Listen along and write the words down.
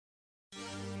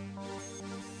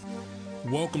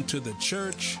Welcome to the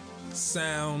Church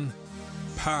Sound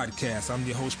Podcast. I'm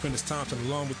your host, Prentice Thompson,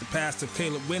 along with the pastor,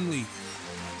 Caleb Winley.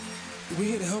 We're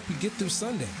here to help you get through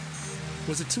Sunday.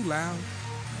 Was it too loud?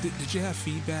 Did you have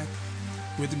feedback?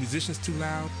 Were the musicians too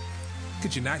loud?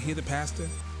 Could you not hear the pastor?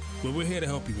 Well, we're here to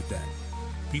help you with that.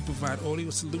 We provide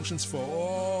audio solutions for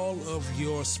all of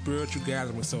your spiritual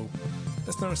gatherings. So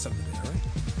let's learn something today, all right?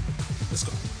 Let's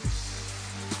go.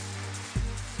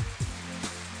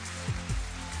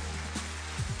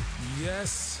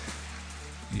 Yes.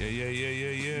 Yeah.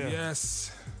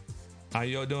 Yes. How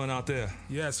y'all doing out there?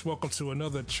 Yes, welcome to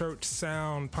another Church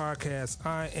Sound Podcast.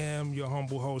 I am your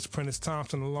humble host, Prentice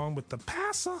Thompson, along with the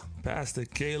pastor. Pastor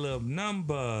Caleb,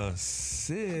 number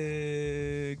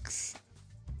 6.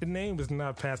 The name is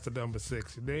not Pastor number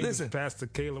 6. Your name is Pastor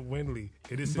Caleb Winley.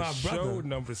 It is my his brother. show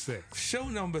number 6. Show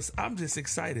numbers. I'm just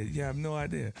excited. You have no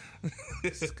idea.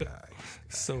 This guy.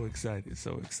 So excited.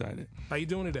 How you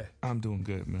doing today? I'm doing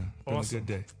good, man. Awesome. A good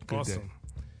day. Awesome.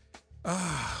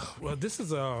 Well, this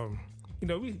is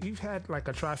we've had like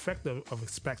a trifecta of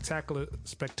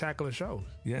spectacular shows.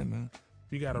 Yeah, man.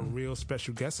 We got a real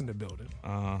special guest in the building.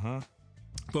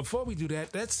 Before we do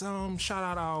that, let's shout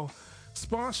out our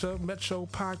sponsor, Metro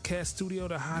Podcast Studio,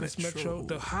 the hottest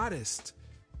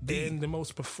and the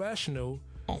most professional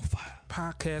on fire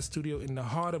podcast studio in the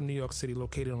heart of New York City,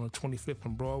 located on the 25th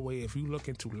and Broadway. If you're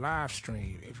looking to live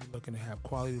stream, if you're looking to have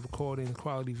quality recording,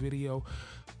 quality video,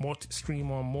 stream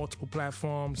on multiple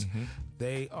platforms,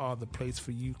 they are the place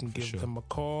for you. You can give them a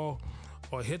call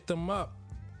or hit them up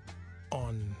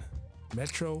on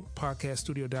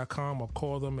metropodcaststudio.com or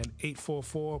call them at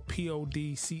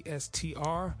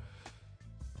 844-PODCSTR,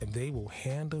 and they will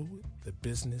handle the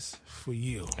business for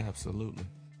you. Absolutely.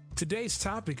 Today's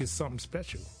topic is something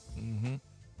special.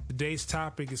 Today's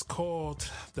topic is called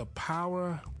The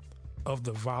Power of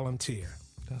the Volunteer.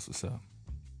 That's what's up.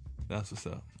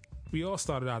 We all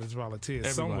started out as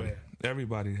volunteers somewhere.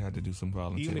 Everybody had to do some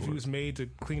volunteer Even if work. you was made to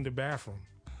clean the bathroom.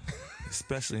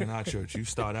 Especially in our church, you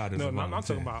start out as a volunteer. No, I'm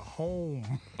talking about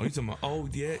home. Oh, you talking about,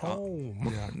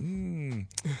 home.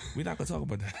 We're not going to talk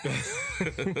about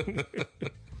that.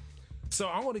 So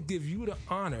I want to give you the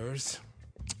honors.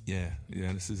 Yeah,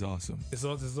 this is awesome. This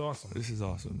is awesome. This is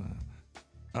awesome,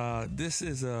 man. This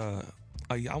is I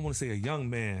want to say a young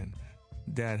man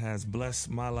that has blessed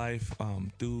my life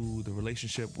through the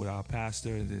relationship with our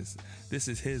pastor. This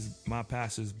is my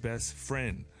pastor's best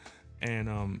friend.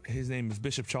 And his name is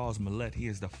Bishop Charles Melette. He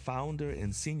is the founder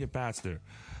and senior pastor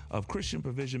of Christian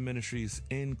Provision Ministries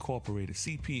Incorporated,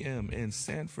 CPM, in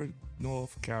Sanford,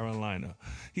 North Carolina.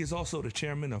 He is also the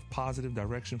chairman of Positive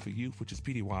Direction for Youth, which is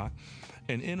PDY,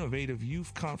 an innovative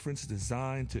youth conference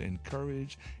designed to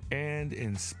encourage and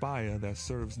inspire that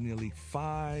serves nearly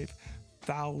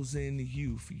 5,000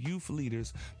 youth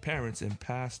leaders, parents, and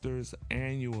pastors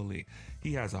annually.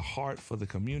 He has a heart for the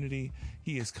community.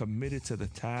 He is committed to the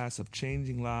task of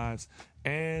changing lives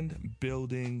and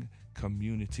building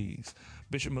communities.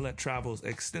 Bishop Melette travels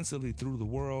extensively through the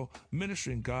world,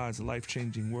 ministering God's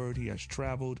life-changing word. He has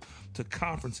traveled to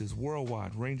conferences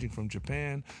worldwide, ranging from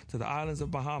Japan to the islands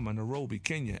of Bahama, Nairobi,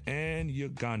 Kenya, and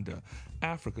Uganda,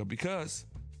 Africa, because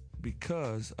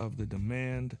of the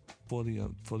demand for the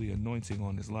anointing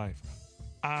on his life.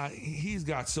 He's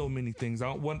got so many things.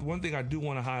 One thing I do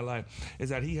want to highlight is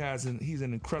that he's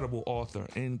an incredible author.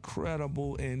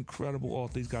 Incredible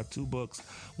author. He's got 2 books.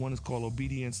 One is called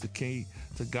Obedience, the Key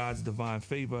to God's Divine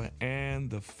Favor, and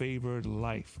The Favored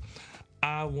Life.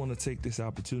 I want to take this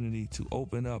opportunity to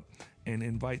open up and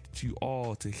invite you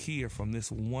all to hear from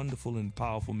this wonderful and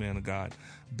powerful man of God,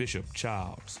 Bishop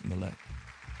Charles Melette.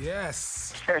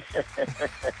 Yes.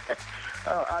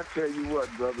 I tell you what,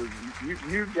 brothers,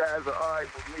 you guys are all right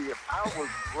with me. If I was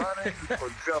running for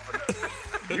governor,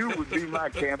 you would be my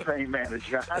campaign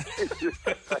manager.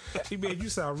 He made you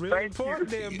sound really important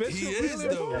there, Bishop. He is,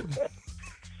 though.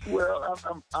 Well,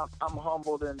 I'm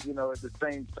humbled, and at the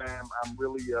same time, I'm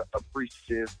really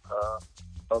appreciative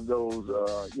of those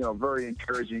very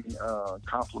encouraging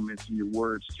compliments in your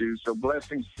words too. So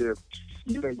blessings to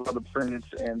you and Brother Prentice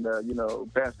and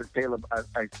Pastor Caleb.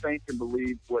 I think and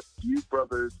believe what you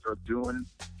brothers are doing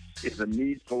is a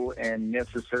needful and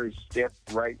necessary step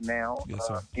right now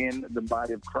in the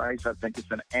body of Christ. I think it's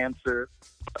an answer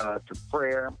to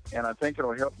prayer, and I think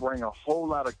it'll help bring a whole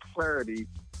lot of clarity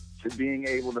to being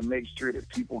able to make sure that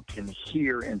people can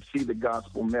hear and see the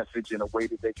gospel message in a way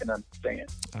that they can understand.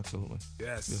 Absolutely.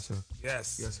 Yes. Yes, sir.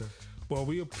 Yes. Yes, sir. Well,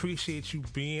 we appreciate you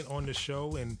being on the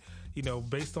show, and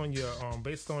based on your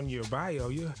bio,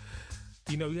 you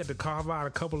had to carve out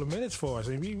a couple of minutes for us,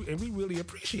 and we really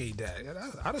appreciate that.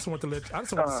 I just want to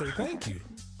say thank you.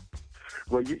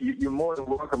 Well, you're more than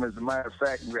welcome. As a matter of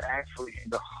fact, we're actually in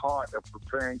the heart of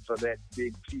preparing for that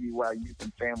big TDY Youth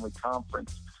and Family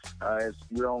Conference. As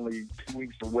we're only 2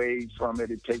 weeks away from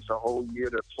it. It takes a whole year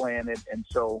to plan it. And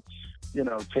so,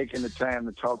 taking the time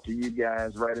to talk to you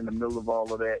guys right in the middle of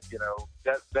all of that,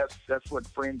 that's what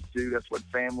friends do. That's what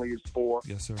family is for.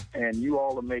 Yes, sir. And you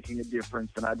all are making a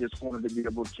difference. And I just wanted to be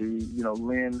able to,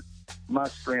 lend my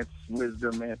strength,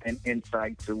 wisdom, and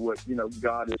insight to what,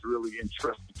 God has really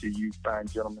entrusted to you, fine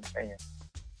gentlemen's hands.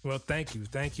 Well, thank you.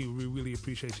 Thank you. We really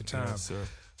appreciate your time. Yes, sir.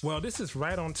 Well, this is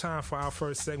right on time for our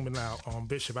first segment now,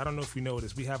 Bishop. I don't know if you know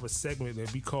this. We have a segment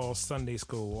that we call Sunday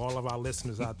School. All of our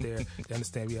listeners out there, they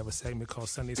understand we have a segment called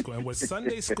Sunday School. And what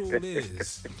Sunday School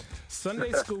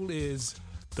is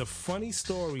the funny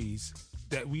stories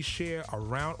that we share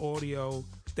around audio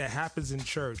that happens in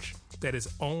church that is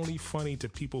only funny to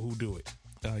people who do it.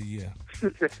 Yeah.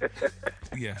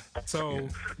 Yeah. So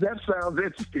that sounds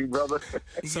interesting, brother.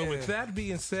 So with that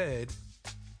being said,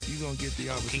 you're going to get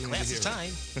the opportunity. Okay, class, it's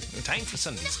time. Time for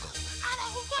Sunday school.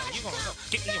 You're going to go.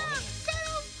 Give me your hand.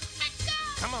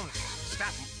 Come on now.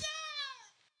 Stop.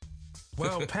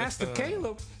 Well, Pastor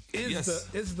Caleb is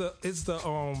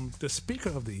the speaker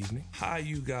of the evening. How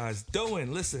you guys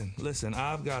doing? Listen.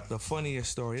 I've got the funniest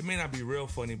story. It may not be real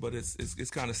funny, but it's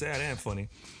kind of sad and funny.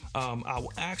 I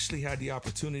actually had the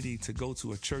opportunity to go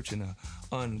to a church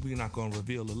we're not going to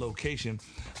reveal the location.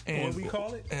 And what we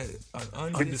call it? An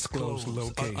undisclosed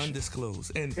location.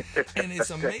 Undisclosed. And it's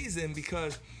amazing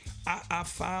because I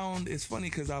found, it's funny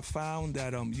because I found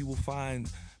that you will find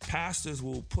pastors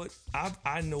will put,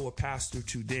 I know a pastor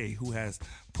today who has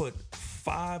put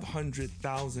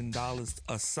 $500,000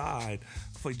 aside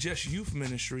for just youth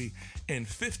ministry and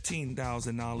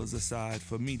 $15,000 aside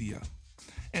for media.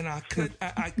 And I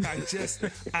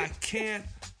can't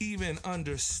even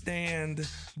understand,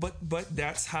 but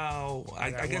that's how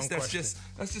I guess that's just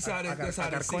how I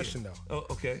got a question though. Oh,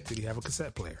 okay. Did he have a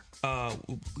cassette player?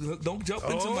 Don't jump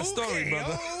into my story,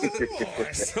 brother.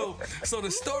 So the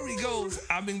story goes,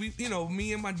 I mean,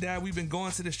 me and my dad, we've been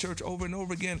going to this church over and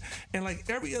over again, and like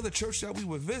every other church that we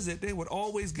would visit, they would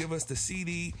always give us the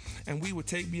CD, and we would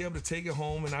be able to take it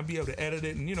home, and I'd be able to edit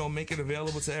it and make it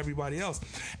available to everybody else.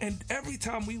 And every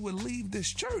time we would leave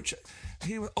this church,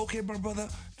 he was, okay, my brother,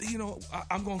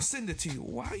 I'm gonna send it to you.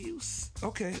 Why are you?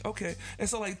 Okay. And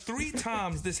so like 3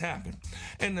 times this happened,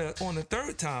 and on the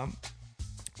 3rd time,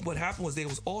 what happened was they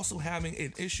was also having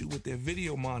an issue with their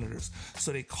video monitors.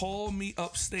 So they called me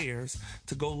upstairs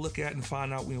to go look at and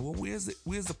find out, where's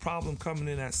the problem coming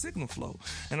in that signal flow?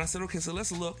 And I said, okay, so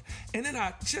let's look. And then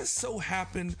I just so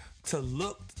happened to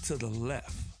look to the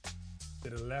left. To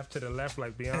the left,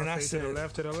 like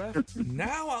Beyonce to the left?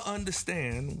 Now I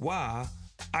understand why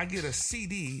I get a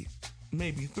CD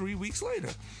maybe 3 weeks later.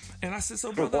 And I said,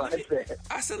 so brother, let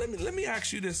me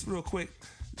ask you this real quick.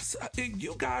 So,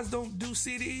 you guys don't do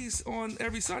CDs on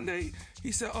every Sunday?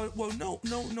 He said, "Oh, well,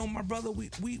 no, my brother, we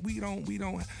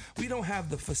don't have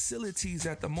the facilities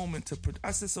at the moment to." I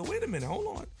said, "So wait a minute, hold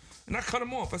on." And I cut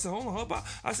him off. I said, "Hold on, how about?"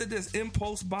 I said, "There's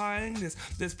impulse buying.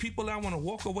 There's people that want to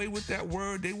walk away with that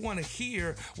word. They want to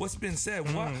hear what's been said.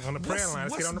 On the prayer line,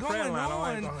 let's get on the prayer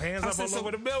line. Hands up all over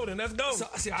the building. Let's go." So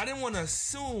see, I didn't want to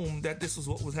assume that this was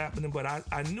what was happening, but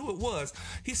I knew it was.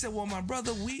 He said, "Well, my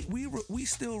brother, we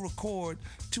still record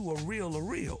to a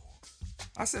reel."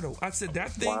 I said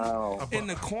that thing in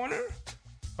the corner.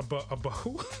 A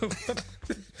who?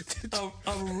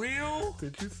 A reel.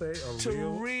 Did you say a to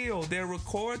reel? They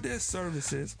record their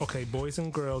services. Okay, boys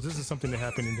and girls, this is something that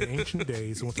happened in the ancient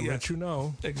days. I want to let you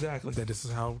know exactly that this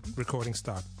is how recording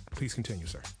stopped. Please continue,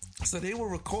 sir. So they were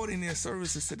recording their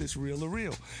services to this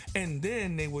reel-to-reel, and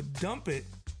then they would dump it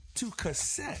to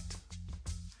cassette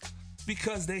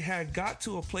because they had got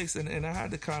to a place, and I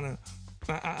had to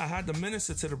I had to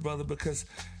minister to the brother because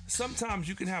sometimes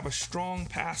you can have a strong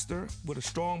pastor with a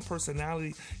strong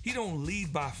personality. He don't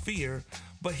lead by fear,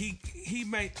 but he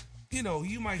might,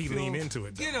 you might he feel, lean into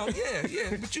it. Though.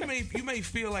 Yeah. But you may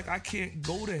feel like I can't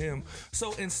go to him.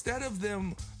 So instead of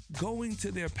them going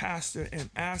to their pastor and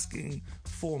asking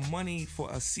for money for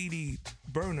a CD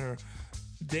burner,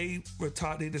 they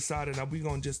decided that we're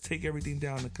gonna just take everything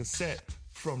down to cassette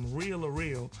from reel to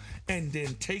reel, and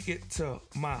then take it to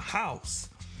my house,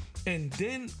 and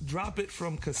then drop it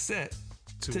from cassette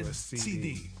to a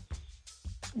CD.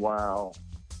 Wow.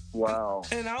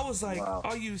 And I was like,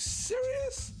 Are you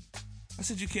serious? I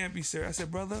said, you can't be serious. I said,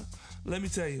 brother, let me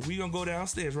tell you, we're going to go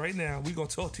downstairs right now. We're going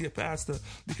to talk to your pastor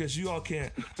because you all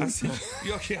can't, I said,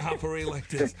 you all can't operate like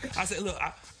this. I said, look,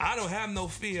 I don't have no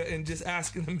fear in just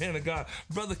asking the man of God,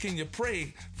 brother, can you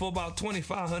pray for about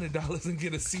 $2,500 and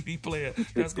get a CD player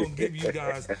that's going to give you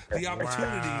guys the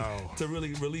opportunity to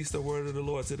really release the word of the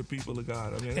Lord to the people of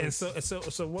God. I mean, and so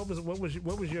what was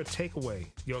your takeaway?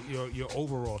 Your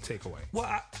overall takeaway?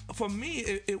 Well, for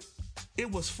me,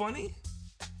 it was funny.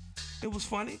 It was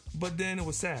funny, but then it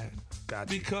was sad. Gotcha.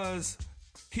 Because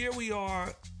here we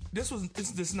are. This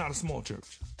is not a small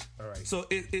church. All right. So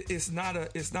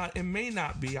it may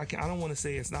not be. I don't want to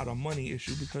say it's not a money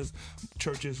issue because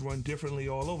churches run differently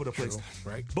all over the place.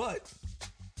 True, right. But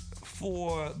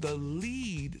for the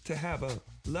lead to have a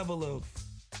level of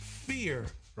fear,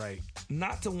 right,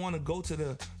 not to want to go to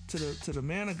the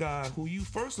man of God who you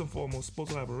first and foremost supposed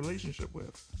to have a relationship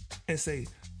with, and say,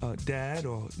 Dad,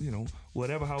 or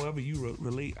whatever, however you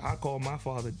relate. I call my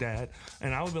father Dad,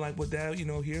 and I would be like, well, Dad,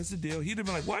 here's the deal. He'd have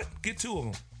been like, what? Get two of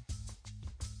them.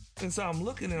 And so I'm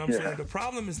looking and I'm saying the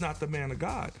problem is not the man of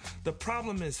God. The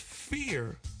problem is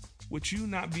fear, with you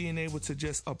not being able to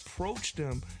just approach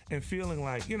them and feeling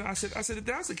like, I said, if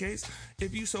that's the case,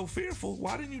 if you so fearful,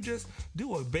 why didn't you just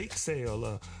do a bake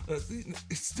sale?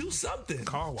 Do something.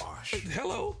 Car wash.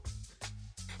 Hello.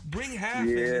 Bring half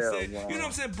in and say, you know what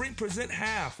I'm saying? Present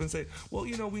half and say, well,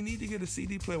 we need to get a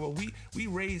CD player. Well, we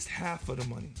raised half of the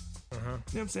money. You know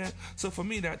what I'm saying? So for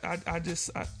me, that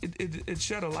it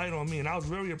shed a light on me, and I was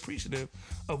very appreciative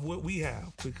of what we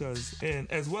have and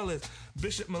as well as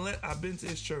Bishop Melette. I've been to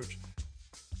his church.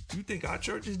 You think our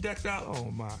church is decked out?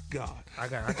 Oh my God! I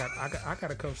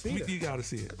gotta come see it. You gotta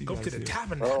see it. Go to the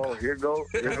tabernacle. Oh, here go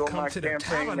my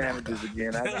campaign managers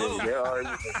again. I tell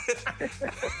you,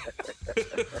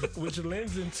 which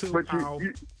lends into our.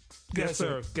 Yes,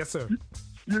 sir. Yes, sir.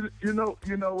 You know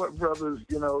what, brothers?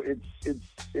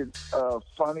 It's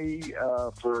funny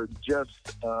for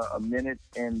just a minute,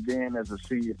 and then as a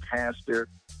senior pastor,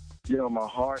 my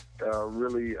heart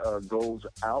really goes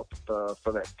out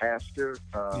for that pastor,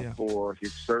 for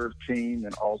his serve team,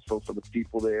 and also for the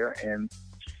people there. And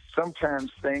sometimes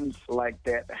things like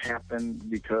that happen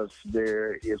because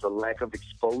there is a lack of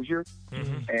exposure,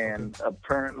 and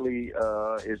apparently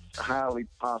it's highly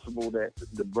possible that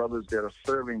the brothers that are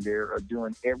serving there are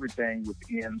doing everything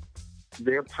within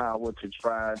their power to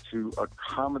try to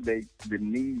accommodate the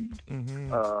need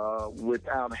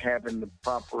without having the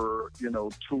proper,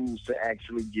 tools to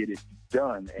actually get it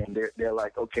done. And they're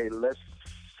like, okay, let's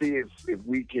see if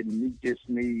we can meet this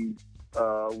need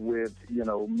with,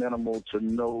 minimal to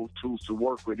no tools to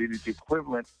work with. It is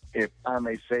equivalent, if I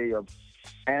may say, of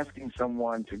asking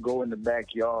someone to go in the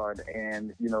backyard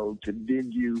and, to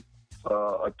dig you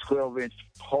a 12-inch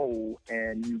hole,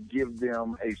 and you give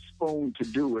them a spoon to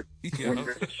do it when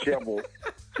there's a shovel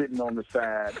sitting on the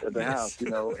side of the house,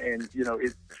 and,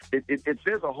 it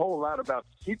says a whole lot about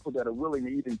people that are willing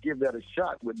to even give that a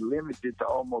shot with limited to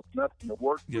almost nothing to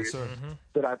work with. Sir.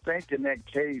 But I think in that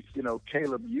case,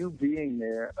 Caleb, you being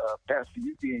there, Pastor,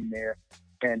 you being there,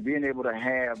 and being able to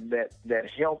have that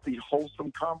healthy,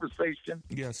 wholesome conversation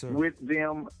with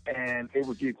them, and it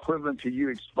was the equivalent to you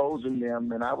exposing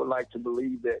them. And I would like to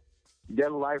believe that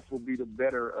their life will be the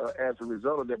better as a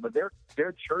result of that. But there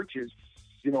are churches,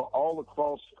 all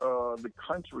across the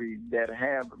country that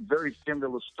have very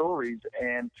similar stories,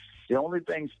 and the only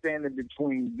thing standing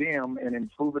between them and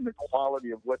improving the quality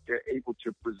of what they're able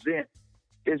to present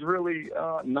is really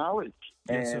knowledge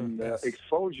and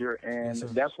exposure. And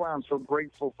that's why I'm so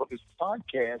grateful for this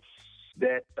podcast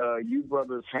that you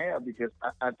brothers have, because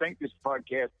I think this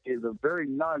podcast is a very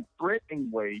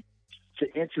non-threatening way to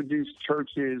introduce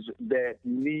churches that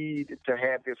need to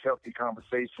have this healthy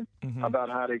conversation about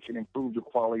how they can improve the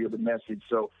quality of the message.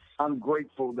 So I'm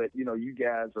grateful that, you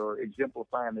guys are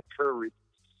exemplifying the courage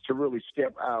to really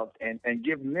step out and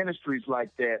give ministries like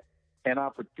that an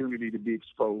opportunity to be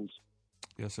exposed.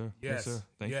 Yes, sir. Yes, sir.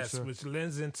 Thank you, sir. Which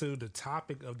lends into the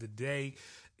topic of the day.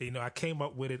 I came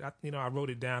up with it. I wrote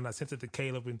it down. I sent it to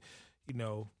Caleb, and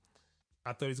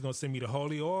I thought he was going to send me the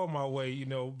holy oil my way.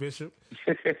 Bishop.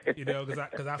 Because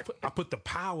I put the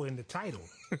power in the title.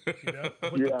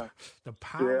 The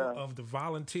power of the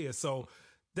volunteer. So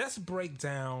let's break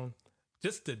down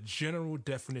just the general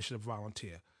definition of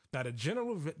volunteer. Now, the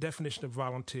general definition of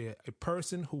volunteer: a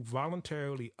person who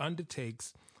voluntarily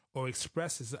undertakes or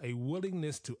expresses a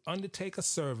willingness to undertake a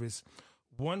service,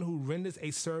 one who renders a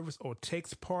service or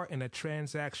takes part in a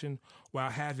transaction while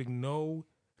having no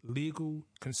legal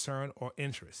concern or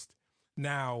interest.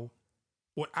 Now,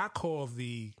 what I call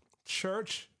the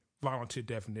church volunteer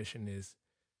definition is,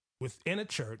 within a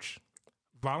church,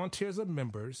 volunteers are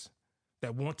members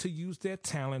that want to use their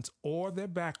talents or their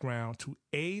background to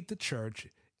aid the church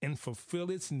and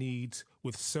fulfill its needs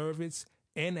with service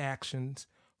and actions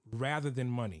rather than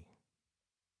money.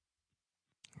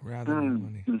 Rather than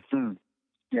money. Mm-hmm.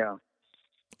 Yeah.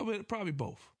 I mean, probably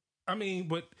both. I mean,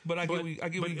 but I get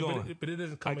where you're going. But it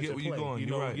doesn't come I get into where play. you're going. You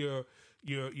You're know,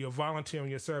 right. you're volunteering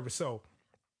your service. So,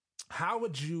 how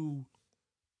would you,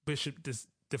 Bishop,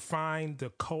 define the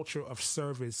culture of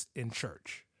service in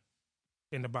church,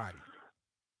 in the body?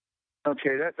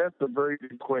 Okay, that's a very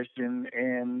good question.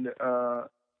 And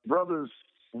brothers,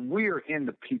 we're in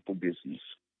the people business.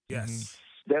 Yes.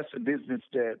 That's the business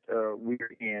that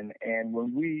we're in. And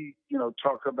when we,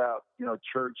 talk about,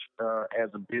 church as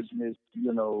a business,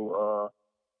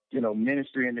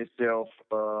 ministry in itself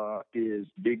is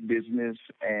big business,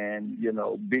 and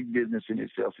big business in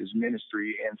itself is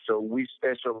ministry. And so we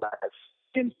specialize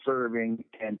in serving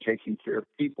and taking care of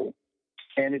people.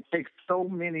 And it takes so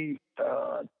many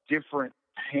different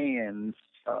hands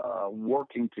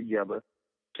working together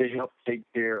to help take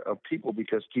care of people,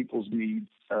 because people's needs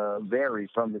vary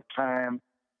from the time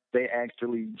they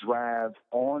actually drive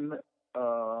on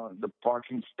the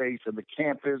parking space of the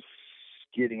campus,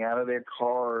 getting out of their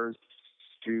cars,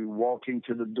 to walking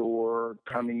to the door,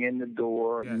 coming in the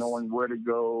door, Yes. knowing where to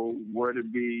go, where to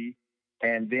be,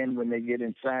 and then when they get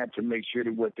inside, to make sure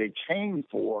that what they came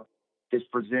for is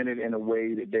presented in a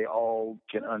way that they all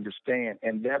can understand.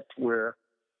 And that's where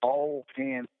all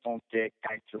hands on deck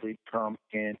actually come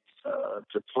in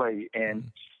to play.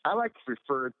 And I like to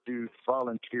refer to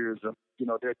volunteerism.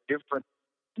 There are different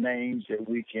names that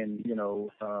we can,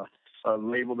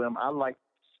 label them. I like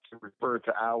to refer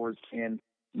to ours in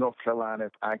North Carolina,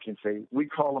 if I can say. We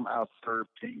call them our serve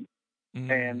team.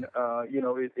 And,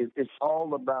 it's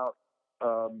all about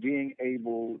being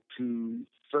able to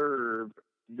serve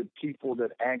the people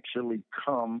that actually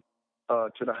come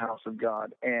to the house of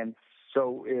God. And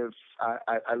so if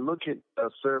I look at a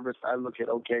service, I look at,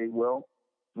 okay, well,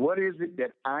 what is it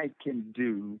that I can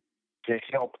do to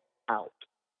help out?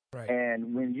 Right.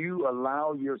 And when you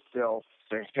allow yourself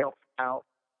to help out,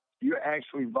 you're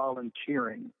actually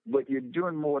volunteering, but you're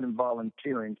doing more than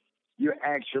volunteering. You're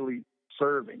actually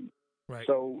serving. Right.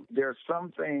 So there are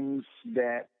some things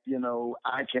that,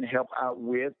 I can help out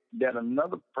with that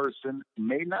another person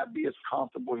may not be as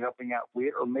comfortable helping out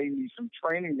with, or may need some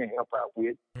training to help out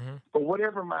with. Mm-hmm. But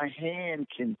whatever my hand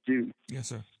can do, Yes,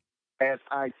 sir. as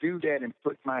I do that and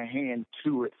put my hand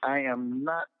to it, I am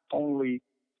not only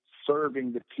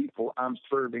serving the people, I'm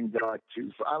serving God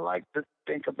too. So I like to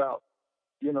think about,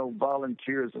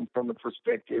 volunteerism from the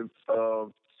perspective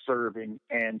of serving.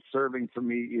 And serving for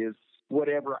me is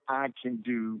whatever I can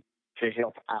do to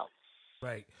help out.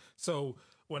 Right. So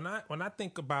when I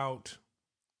think about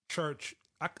church,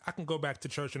 I can go back to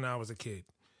church when I was a kid,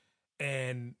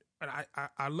 and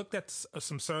I looked at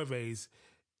some surveys,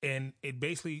 and it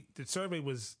basically, the survey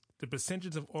was the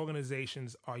percentage of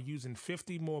organizations are using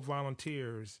 50 more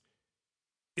volunteers.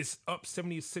 It's up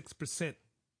 76%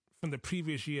 from the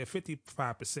previous year,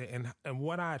 55%, and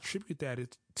what I attribute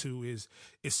that to is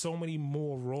so many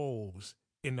more roles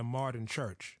in the modern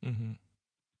church,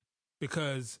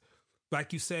 because.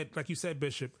 Like you said,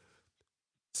 Bishop,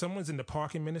 someone's in the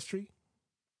parking ministry.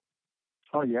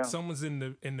 Oh yeah. Someone's in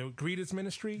the greeters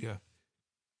ministry. Yeah.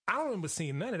 I don't remember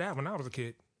seeing none of that when I was a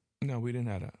kid. No, we didn't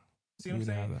have that. See what I'm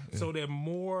saying? Yeah. So there are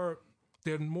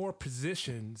more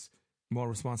positions, More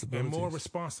responsibilities. and more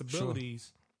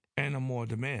responsibilities, sure. And a more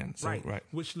demand. So, right.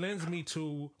 Which lends me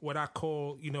to what I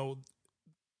call,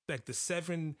 like the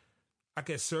 7, I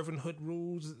guess, servanthood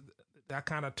rules that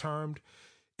kind of termed,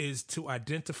 is to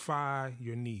identify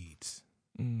your needs.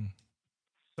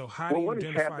 So how do you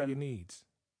identify your needs?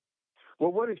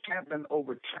 Well, what has happened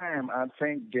over time, I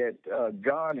think that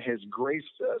God has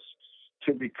graced us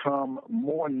to become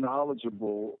more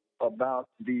knowledgeable about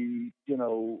the,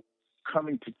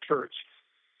 coming to church.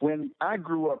 When I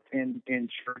grew up in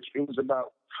church, it was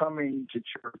about coming to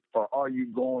church, or are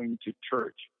you going to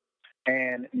church?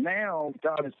 And now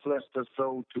God has blessed us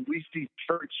so we see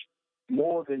church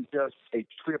more than just a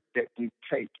trip that we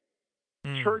take.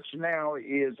 Church now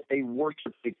is a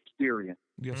worship experience.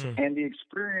 Yes, sir. And the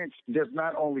experience does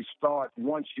not only start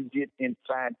once you get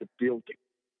inside the building.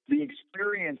 The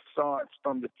experience starts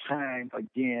from the time,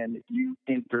 again, you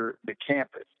enter the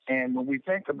campus. And when we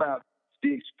think about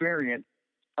the experience,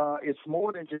 it's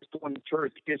more than just going to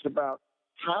church. It's about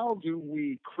how do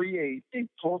we create and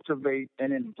cultivate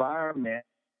an environment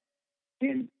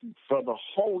for the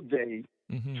whole day,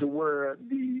 to where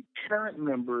the current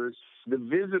members, the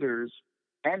visitors,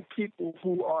 and people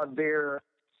who are there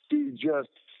to just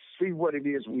see what it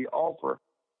is we offer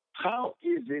how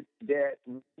is it that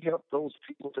we help those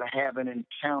people to have an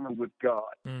encounter with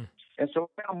God? And so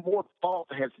now more thought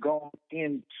has gone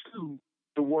into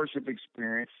the worship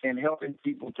experience and helping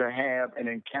people to have an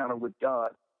encounter with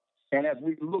God. And as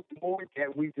we look more at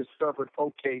that, we discovered,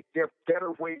 okay, there are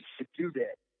better ways to do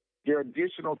that. There are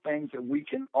additional things that we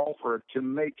can offer to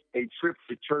make a trip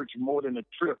to church more than a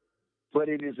trip, but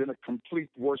it is in a complete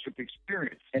worship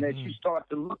experience. And as you start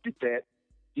to look at that,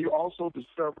 you also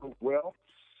discover, well,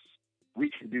 we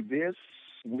can do this,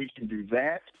 we can do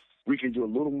that, we can do a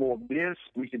little more of this,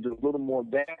 we can do a little more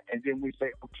of that, and then we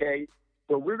say, okay,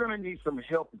 well, we're going to need some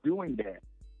help doing that.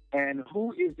 And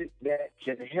who is it that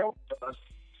can help us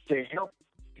to help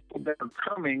people that are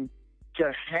coming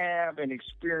to have an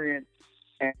experience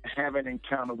and have an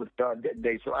encounter with God that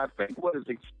day? So I think what has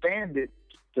expanded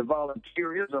the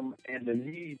volunteerism and the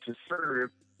need to serve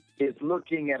is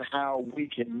looking at how we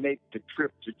can make the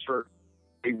trip to church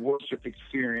a worship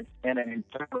experience and an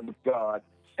encounter with God,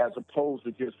 as opposed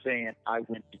to just saying, I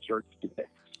went to church today.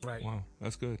 Right. Wow,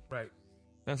 that's good. Right.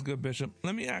 That's good, Bishop.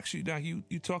 Let me ask you now. You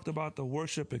talked about the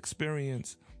worship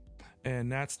experience,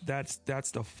 and that's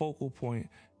the focal point,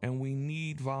 and we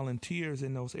need volunteers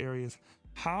in those areas.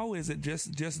 How is it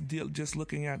just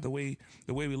looking at the way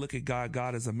we look at God?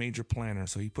 God is a major planner,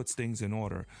 so He puts things in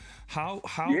order. How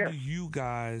do you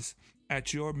guys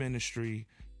at your ministry?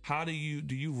 How do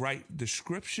you write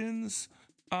descriptions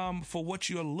for what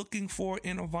you're looking for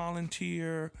in a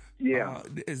volunteer? Yeah,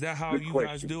 is that how good you question.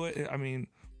 guys do it? I mean,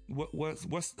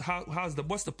 what's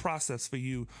the process for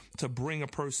you to bring a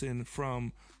person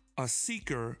from a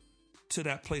seeker to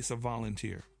that place of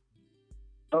volunteer?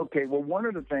 Okay, well, one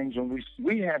of the things when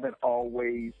we haven't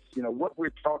always, what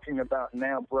we're talking about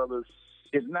now, brothers,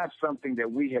 is not something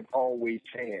that we have always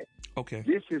had. Okay.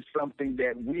 This is something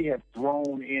that we have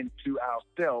grown into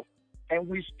ourselves, and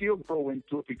we still grow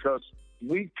into it because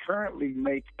we currently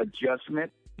make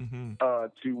adjustments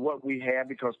to what we have,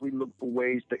 because we look for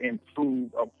ways to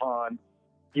improve upon,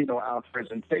 our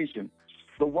presentation.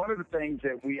 But one of the things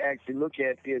that we actually look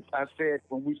at is, I said,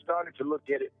 when we started to look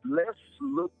at it, let's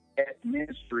look at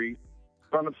ministry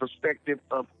from the perspective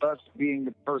of us being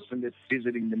the person that's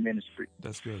visiting the ministry.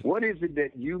 That's good. What is it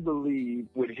that you believe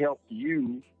would help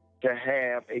you to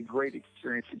have a great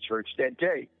experience at church that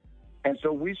day? And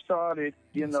so we started,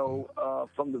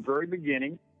 from the very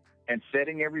beginning and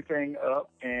setting everything up.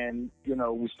 And,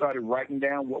 we started writing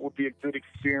down what would be a good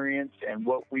experience and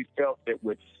what we felt that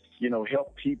would,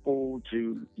 help people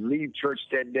to leave church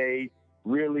that day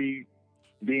really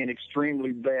being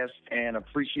extremely blessed and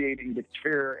appreciating the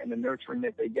care and the nurturing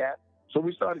that they got. So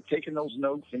we started taking those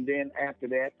notes. And then after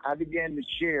that, I began to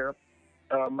share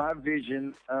my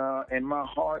vision and my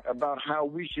heart about how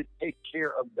we should take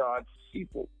care of God's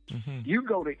people. You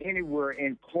go to anywhere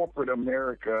in corporate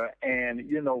America and,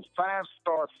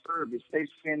 5-star service, they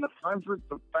spend hundreds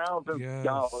of thousands of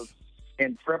dollars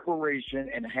in preparation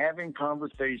and having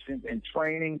conversations and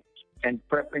training and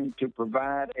prepping to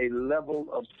provide a level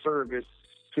of service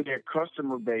to their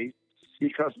customer base,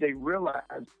 because they realize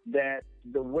that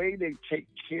the way they take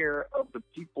care of the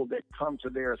people that come to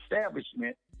their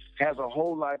establishment has a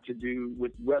whole lot to do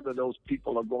with whether those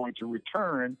people are going to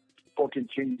return or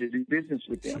continue to do business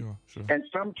with them. Sure. And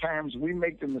sometimes we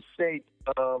make the mistake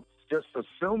of just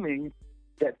assuming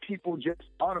that people just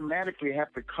automatically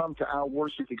have to come to our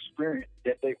worship experience,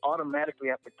 that they automatically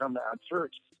have to come to our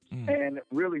church. And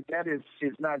really, that is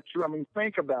not true. I mean,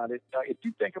 think about it. If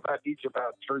you think about each of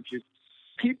our churches,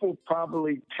 people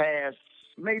probably pass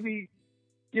maybe,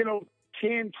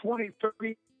 10, 20,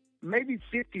 30, maybe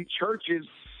 50 churches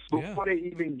before they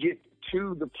even get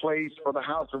to the place or the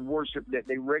house of worship that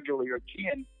they regularly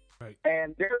attend. Right.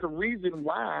 And there's a reason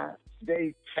why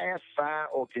they pass by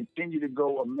or continue to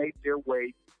go or make their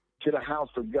way to the house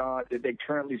of God that they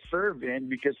currently serve in,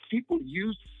 because people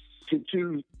used to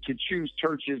choose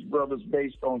churches, brothers,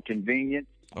 based on convenience,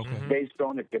 based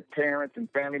on if their parents and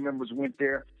family members went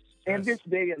there. And this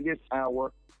day and this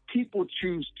hour, people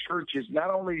choose churches not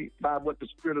only by what the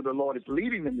Spirit of the Lord is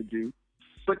leading them to do,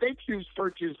 but they choose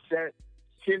churches that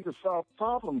tend to solve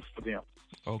problems for them.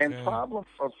 And problems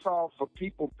are solved for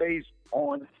people based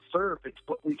on service,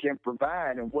 what we can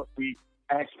provide and what we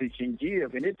actually can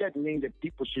give. And it doesn't mean that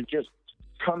people should just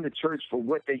come to church for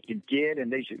what they can get,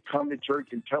 and they should come to church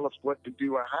and tell us what to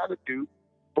do or how to do.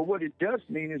 But what it does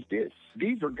mean is this: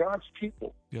 these are God's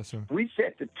people. Yes, sir. We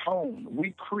set the tone.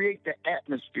 We create the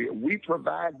atmosphere. We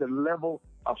provide the level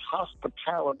of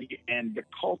hospitality and the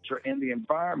culture and the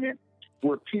environment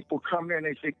where people come there and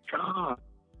they say, God,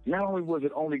 not only was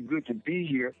it only good to be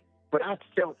here, but I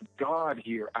felt God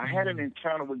here. I had an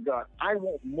encounter with God. I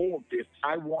want more of this.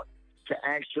 I want to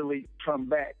actually come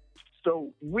back.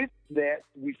 So with that,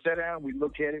 we sat down, we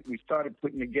looked at it, we started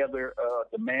putting together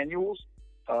the manuals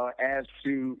as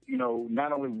to,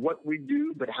 not only what we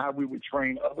do, but how we would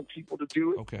train other people to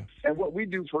do it. Okay. And what we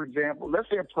do, for example, let's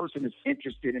say a person is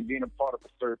interested in being a part of a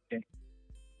serve team.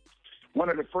 One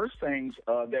of the first things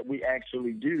that we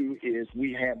actually do is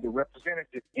we have the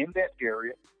representative in that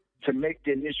area to make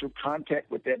the initial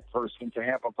contact with that person, to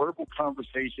have a verbal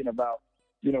conversation about,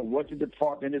 what the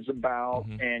department is about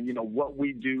and, what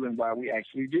we do and why we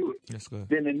actually do it. That's good.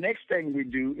 Then the next thing we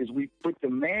do is we put the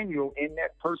manual in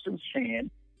that person's hand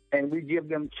and we give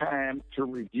them time to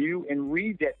review and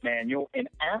read that manual. And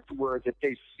afterwards, if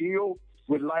they still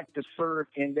would like to serve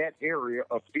in that area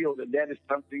or feel that is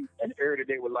something, an area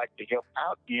that they would like to help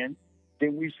out in,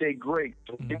 then we say, great.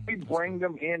 So then we bring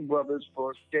them in, brothers,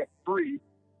 for step 3,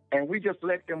 and we just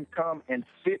let them come and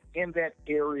sit in that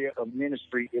area of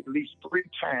ministry at least 3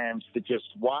 times to just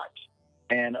watch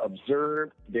and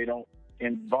observe. They don't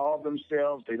involve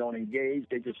themselves. They don't engage.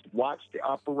 They just watch the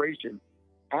operation.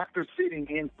 After sitting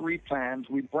in 3 times,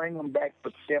 we bring them back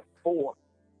for step 4.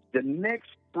 The next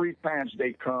 3 times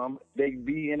they come, they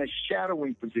be in a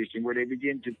shadowing position where they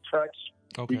begin to touch,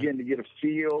 begin to get a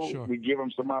feel. Sure. We give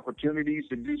them some opportunities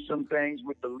to do some things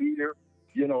with the leader,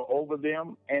 over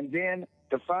them. And then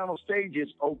the final stage is,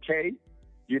 okay,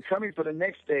 you're coming for the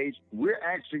next stage. We're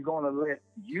actually going to let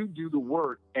you do the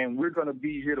work, and we're going to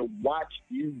be here to watch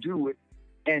you do it.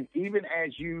 And even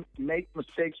as you make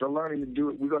mistakes or learning to do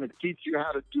it, we're going to teach you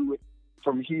how to do it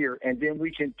from here. And then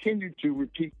we continue to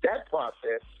repeat that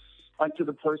process until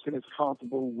the person is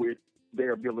comfortable with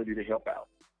their ability to help out.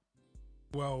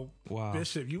 Well, wow.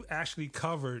 Bishop, you actually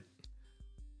covered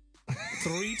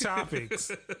 3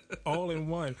 topics all in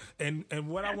one. And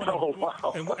what I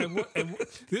want to, and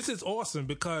this is awesome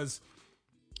because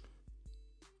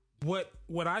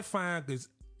what I find is,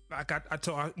 like I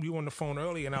told you on the phone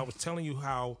earlier, and I was telling you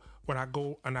how when I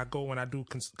go and I do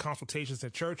consultations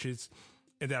in churches,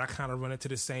 and that I kind of run into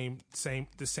the same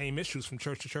issues from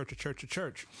church to church to church to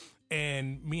church.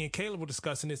 And me and Caleb were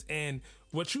discussing this, and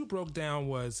what you broke down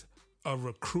was a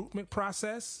recruitment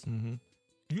process. Mm-hmm.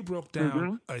 You broke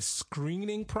down a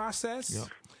screening process,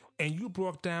 and you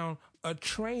broke down a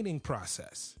training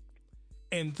process.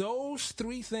 And those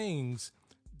 3 things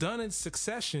done in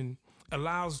succession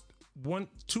allows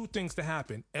 2 things to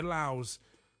happen. It allows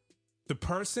the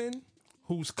person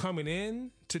who's coming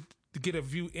in to get a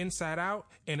view inside out,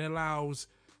 and it allows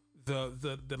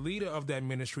the leader of that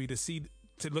ministry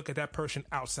to look at that person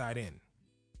outside in.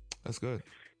 That's good.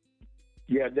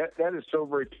 Yeah, that is so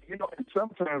very, and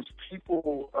sometimes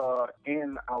people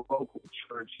in our local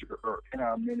church or in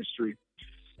our ministry,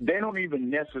 they don't even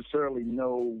necessarily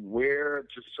know where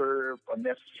to serve or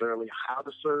necessarily how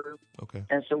to serve. Okay.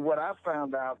 And so what I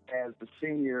found out as the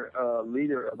senior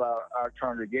leader of our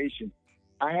congregation,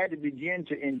 I had to begin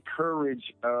to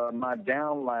encourage my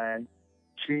downline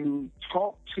to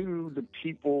talk to the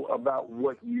people about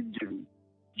what you do.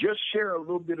 Just share a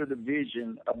little bit of the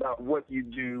vision about what you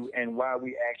do and why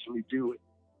we actually do it.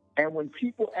 And when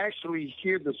people actually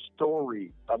hear the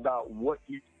story about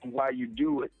why you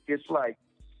do it, it's like,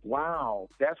 wow,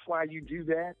 that's why you do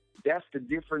that? That's the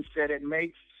difference that it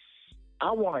makes?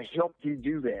 I want to help you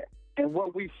do that. And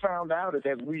what we found out is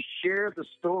that we share the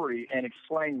story and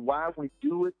explain why we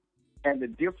do it and the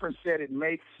difference that it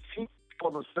makes, people all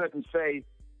of a sudden say,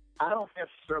 I don't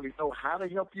necessarily know how to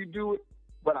help you do it,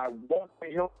 but I want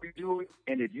to help you do it.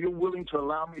 And if you're willing to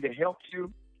allow me to help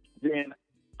you, then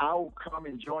I'll come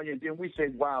and join you. And then we say,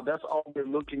 wow, that's all we're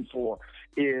looking for,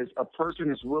 is a person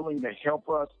that's willing to help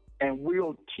us, and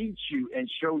we'll teach you and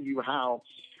show you how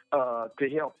to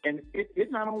help. And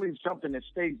it not only is something that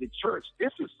stays at church,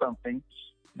 this is something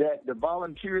that the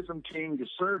volunteerism team, the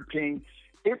serve team,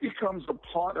 it becomes a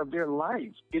part of their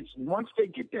life. It's once they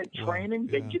get that training,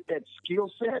 they get that skill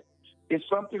set, it's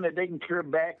something that they can carry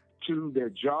back to their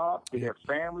job, to their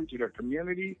family, to their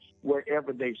community,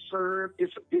 wherever they serve.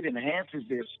 It enhances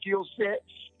their skill set.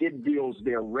 It builds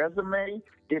their resume.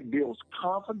 It builds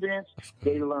confidence.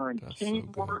 They learn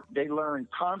teamwork. They learn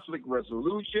conflict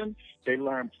resolution. They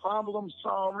learn problem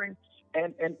solving.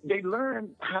 And they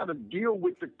learn how to deal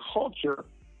with the culture,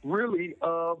 really,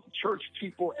 of church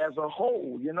people as a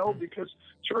whole, because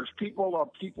church people are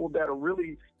people that are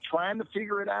really trying to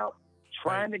figure it out,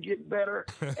 trying to get better.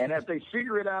 And as they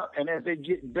figure it out and as they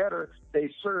get better, they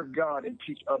serve God and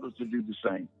teach others to do the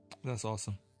same. That's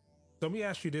awesome. Let me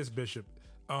ask you this, Bishop.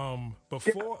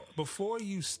 Before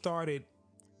you started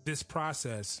this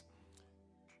process,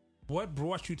 what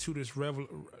brought you to this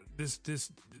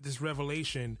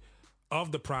revelation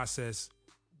of the process?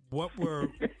 What were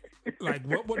Like,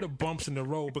 what were the bumps in the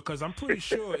road? Because I'm pretty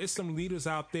sure it's some leaders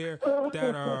out there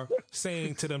that are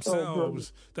saying to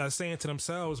themselves,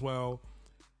 well,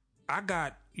 I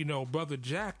got, Brother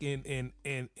Jack in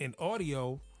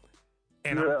audio,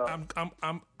 and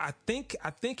I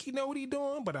think he know what he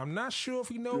doing, but I'm not sure if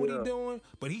he know what he doing.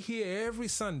 But he here every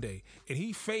Sunday, and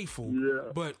he faithful.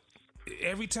 Yeah. But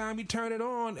every time he turn it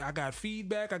on, I got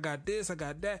feedback. I got this. I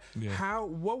got that. Yeah.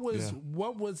 What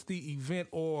was the event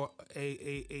or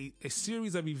a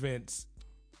series of events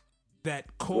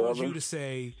that caused you to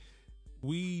say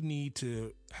we need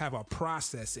to have a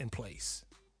process in place?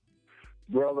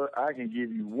 Brother, I can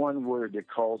give you one word that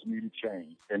caused me to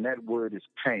change, and that word is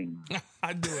pain.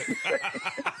 I do it.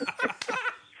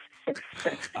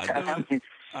 I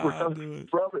do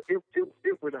it. Brother, it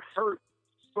would hurt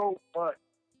so much,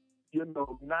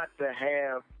 not to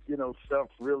have, stuff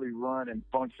really run and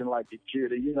function like it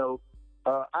should.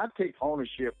 I take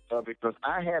ownership of it because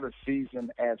I had a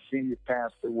season as senior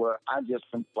pastor where I just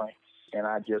complained and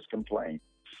I just complained.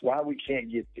 Why we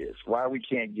can't get this? Why we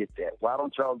can't get that? Why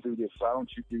don't y'all do this? Why don't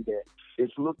you do that?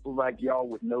 It's looking like y'all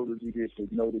would know to do this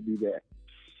and know to do that.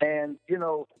 And,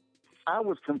 I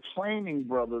was complaining,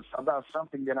 brothers, about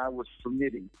something that I was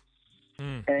submitting.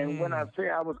 And when I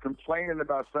say I was complaining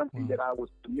about something that I was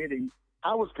submitting,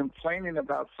 I was complaining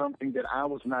about something that I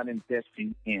was not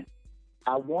investing in.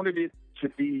 I wanted it to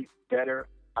be better.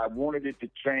 I wanted it to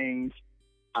change.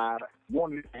 I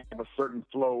wanted it to have a certain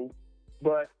flow.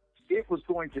 But it was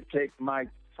going to take my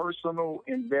personal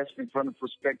investment from the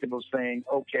perspective of saying,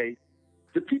 okay,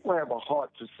 the people have a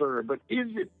heart to serve, but is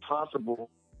it possible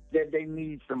that they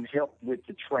need some help with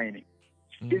the training?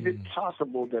 Is it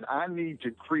possible that I need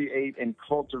to create and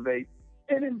cultivate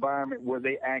an environment where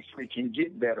they actually can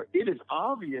get better? It is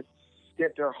obvious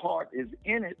that their heart is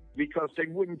in it because they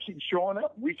wouldn't keep showing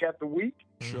up week after week,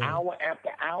 hour after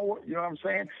hour, you know what I'm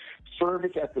saying?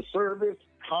 Service after service,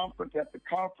 conference after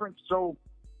conference. So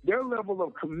their level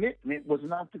of commitment was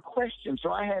not the question.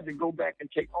 So I had to go back and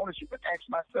take ownership and ask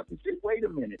myself and say, wait a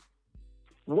minute.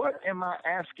 What am I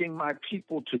asking my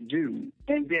people to do?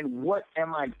 And then what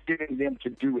am I getting them to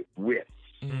do it with?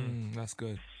 That's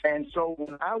good. And so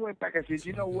when I went back, I said,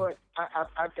 you know what?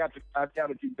 I've got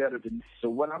to do better than this. So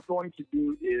what I'm going to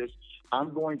do is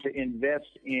I'm going to invest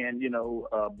in,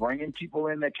 bringing people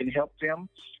in that can help them,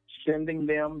 sending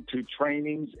them to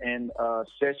trainings and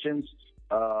sessions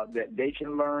that they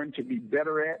can learn to be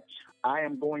better at. I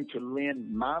am going to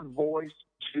lend my voice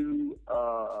to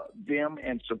them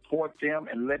and support them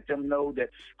and let them know that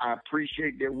I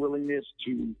appreciate their willingness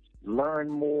to learn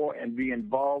more and be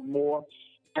involved more.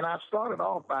 And I started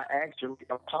off by actually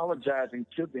apologizing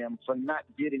to them for not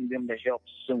getting them the help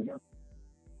sooner.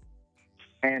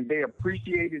 And they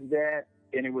appreciated that,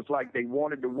 and it was like they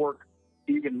wanted to work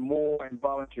even more and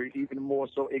volunteer even more.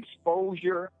 So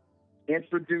exposure,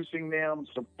 introducing them,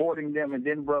 supporting them, and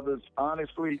then, brothers,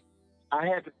 honestly, I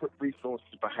had to put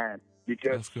resources behind it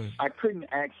because I couldn't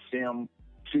ask them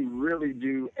to really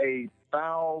do a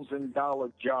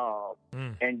 $1,000 job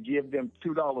and give them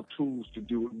 $2 tools to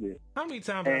do it with. How many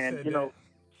times I said that?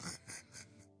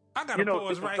 I gotta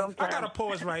pause right. I gotta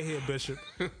pause right here, Bishop.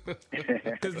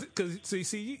 Because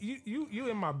see, you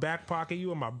in my back pocket,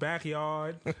 you in my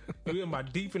backyard, you in my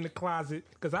deep in the closet.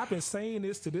 Because I've been saying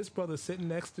this to this brother sitting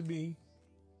next to me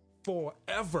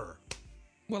forever.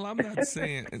 Well, I'm not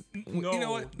saying. No, you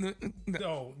know what?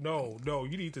 No.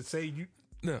 You need to say you.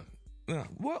 No.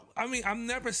 Well, I mean, I've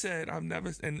never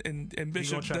and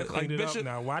Bishop like Bishop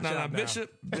now. Watch out now.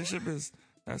 Bishop is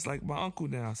that's like my uncle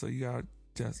now. So you got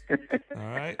just all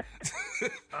right.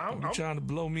 I'm trying to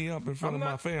blow me up in front of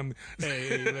my family.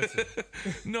 Hey, listen.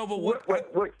 No, but what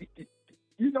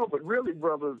but really,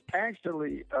 brothers,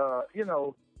 actually,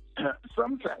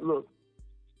 sometimes look.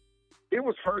 It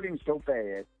was hurting so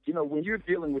bad. When you're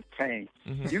dealing with pain,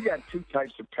 you got two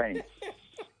types of pain.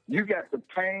 You got the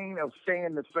pain of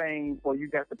staying the same, or you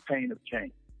got the pain of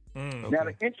change. Okay. Now,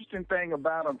 the interesting thing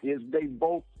about them is they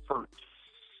both hurt.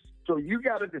 So you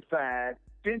got to decide,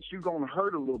 since you're going to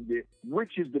hurt a little bit,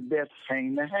 which is the best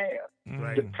pain to have.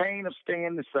 Right. The pain of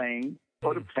staying the same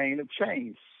or the pain of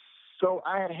change. So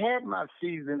I had my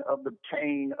season of the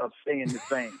pain of staying the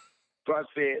same. So I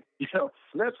said,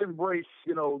 let's embrace,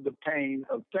 the pain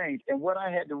of change. And what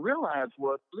I had to realize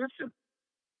was, listen,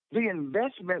 the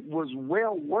investment was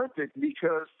well worth it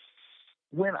because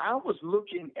when I was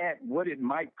looking at what it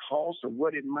might cost or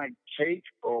what it might take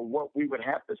or what we would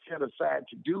have to set aside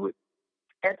to do it,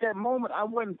 at that moment, I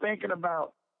wasn't thinking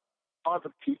about, are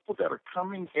the people that are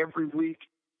coming every week,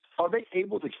 are they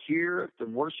able to hear the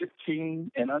worship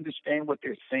team and understand what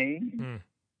they're saying?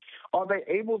 Are they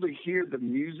able to hear the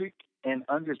music and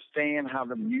understand how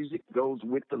the music goes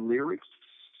with the lyrics?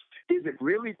 Is it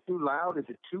really too loud? Is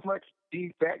it too much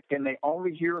feedback? Can they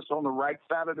only hear us on the right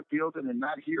side of the building and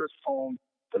not hear us on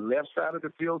the left side of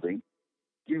the building?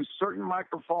 Do certain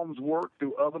microphones work?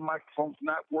 Do other microphones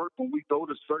not work? When we go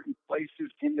to certain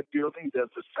places in the building, does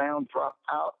the sound drop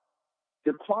out?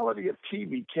 The quality of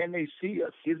TV, can they see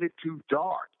us? Is it too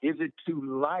dark? Is it too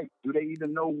light? Do they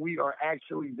even know we are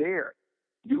actually there?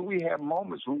 Do we have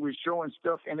moments when we're showing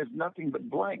stuff and it's nothing but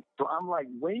blank? So I'm like,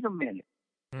 wait a minute.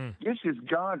 This is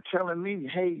God telling me,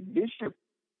 hey, Bishop,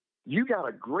 you got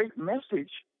a great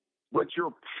message, but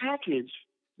your package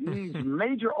needs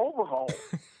major overhaul.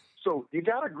 So you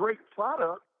got a great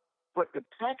product, but the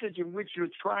package in which you're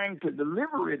trying to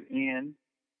deliver it in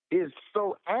is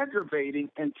so aggravating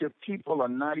until people are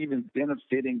not even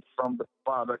benefiting from the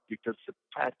product because the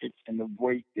package and the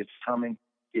way it's coming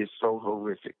is so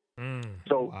horrific.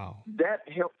 So that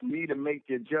helped me to make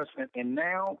the adjustment. And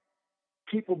now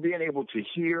people being able to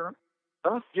hear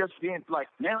us just being like,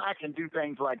 now I can do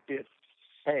things like this.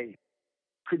 Hey,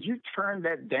 could you turn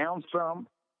that down some?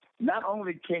 Not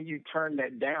only can you turn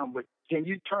that down, but can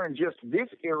you turn just this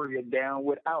area down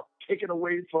without taking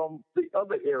away from the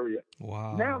other area?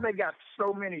 Wow. Now they got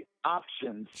so many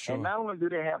options. Sure. And not only do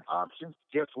they have options,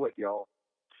 guess what, y'all?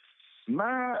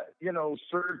 My,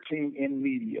 serve team in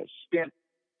media spent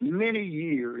many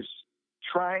years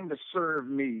trying to serve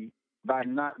me by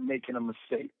not making a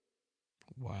mistake.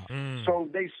 Wow. So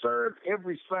they served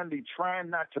every Sunday trying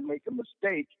not to make a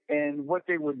mistake. And what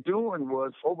they were doing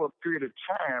was, over a period of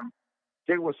time,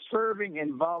 they were serving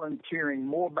and volunteering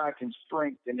more by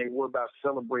constraint than they were by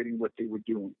celebrating what they were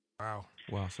doing. Wow.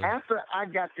 Wow, sir. After I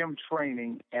got them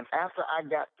training and after I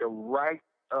got the right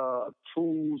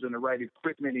tools and the right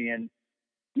equipment in,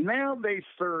 now they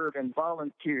serve and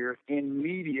volunteer in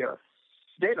media.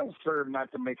 They don't serve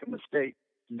not to make a mistake.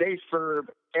 They serve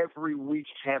every week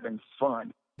having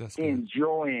fun,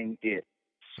 enjoying it,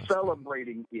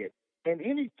 celebrating it. And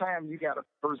anytime you got a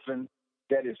person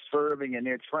that is serving and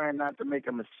they're trying not to make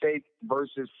a mistake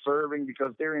versus serving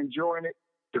because they're enjoying it,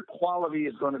 the quality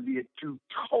is going to be at two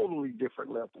totally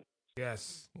different levels.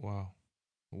 Yes. Wow.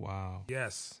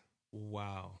 Yes.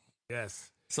 Wow.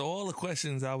 Yes. So all the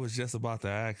questions I was just about to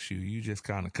ask you, you just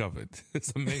kind of covered.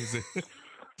 It's amazing.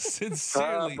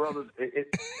 Sincerely, brothers,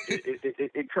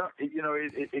 it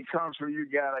comes from you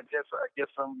guys. I guess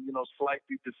I'm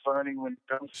slightly discerning when it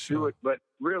comes to it. But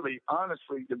really,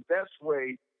 honestly, the best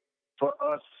way for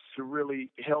us to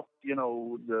really help,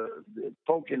 the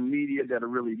folk in media that are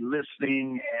really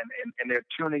listening and they're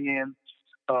tuning in,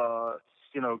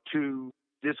 to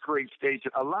this great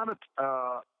station. A lot of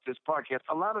this podcast.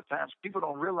 A lot of times, people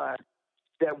don't realize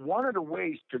that one of the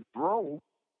ways to grow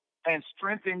and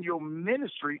strengthen your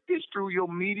ministry is through your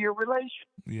media relations.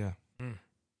 Yeah.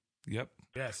 Yep.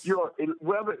 Yes.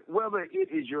 Whether it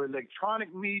is your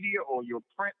electronic media or your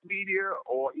print media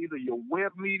or either your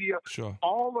web media,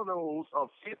 all of those are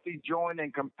fitly joined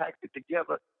and compacted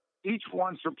together, each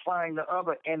one supplying the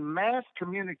other. And mass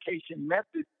communication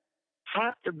methods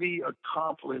have to be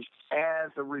accomplished as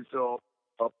a result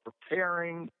of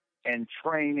preparing and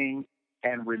training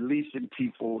and releasing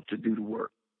people to do the work.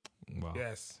 Wow.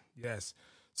 Yes.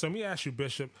 So let me ask you,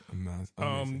 Bishop.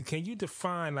 Can you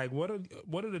define what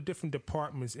are the different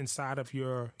departments inside of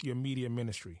your media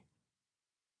ministry?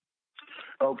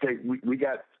 Okay, we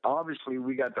got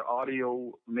the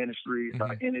audio ministry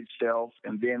in itself,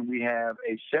 and then we have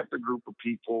a separate group of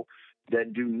people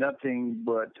that do nothing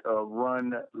but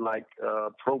run like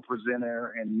pro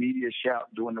presenter and media shout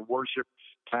during the worship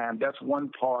time. That's one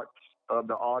part of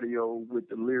the audio with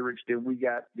the lyrics. Then we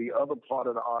got the other part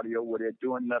of the audio where they're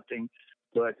doing nothing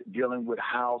but dealing with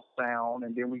house sound.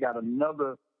 And then we got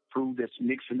another crew that's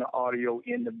mixing the audio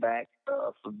in the back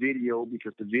for video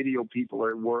because the video people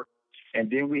are at work. And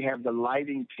then we have the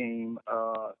lighting team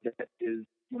that is,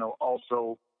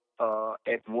 also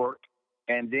at work.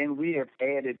 And then we have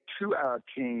added to our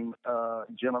team,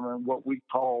 gentlemen, what we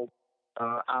call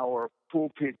our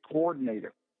pulpit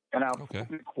coordinator. And our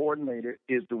pulpit coordinator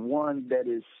is the one that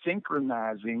is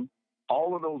synchronizing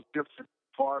all of those different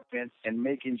departments and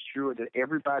making sure that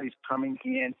everybody's coming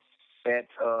in at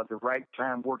the right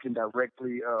time, working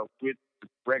directly with the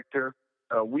director.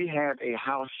 We have a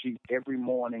house sheet every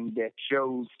morning that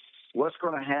shows what's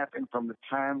going to happen from the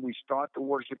time we start the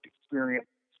worship experience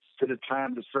to the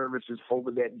time the service is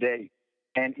over that day.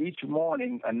 And each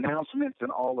morning, announcements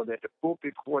and all of that, the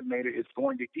pulpit coordinator is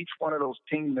going to each one of those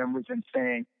team members and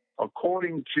saying,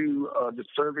 according to the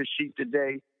service sheet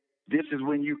today, this is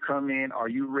when you come in. Are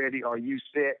you ready? Are you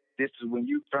set? This is when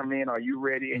you come in. Are you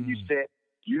ready? And you set.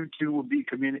 You two will be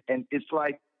communicating. And it's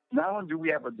like not only do we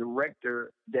have a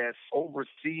director that's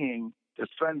overseeing the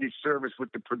Sunday service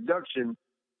with the production,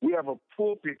 we have a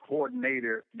pulpit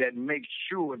coordinator that makes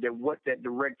sure that what that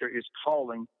director is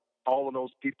calling, all of those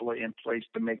people are in place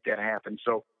to make that happen.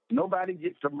 So nobody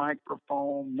gets a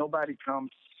microphone, nobody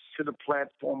comes to the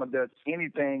platform or does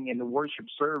anything in the worship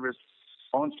service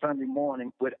on Sunday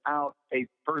morning without a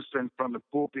person from the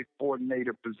pulpit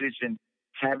coordinator position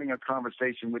having a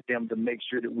conversation with them to make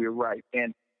sure that we're right.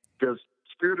 And the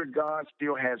Spirit of God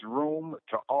still has room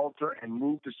to alter and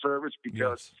move the service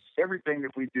because everything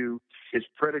that we do is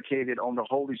predicated on the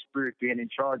Holy Spirit being in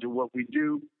charge of what we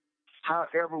do.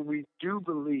 However, we do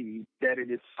believe that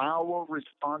it is our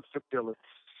responsibility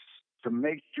to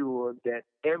make sure that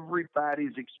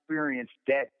everybody's experience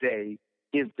that day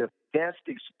is the best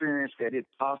experience that it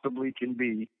possibly can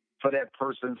be for that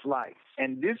person's life.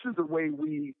 And this is the way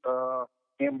we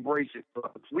embrace it.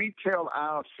 We tell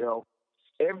ourselves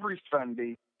every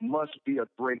Sunday must be a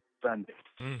great Sunday.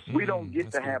 Mm-hmm. We don't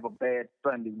get to have a bad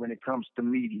Sunday when it comes to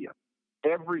media.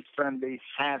 Every Sunday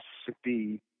has to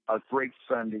be a great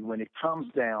Sunday when it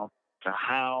comes down to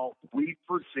how we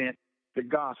present the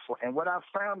gospel. And what I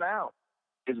found out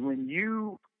is when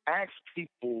you ask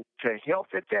people to help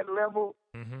at that level,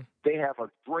 mm-hmm. they have a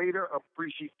greater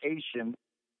appreciation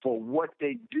for what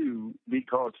they do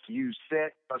because you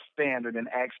set a standard and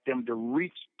ask them to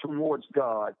reach towards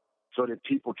God so that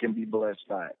people can be blessed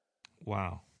by it.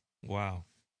 Wow. Wow.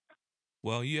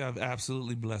 Well, you have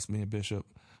absolutely blessed me, Bishop.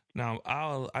 Now,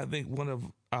 I think one of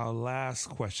our last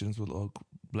questions,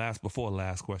 before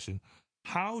last question,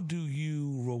 how do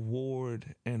you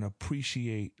reward and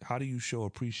appreciate, how do you show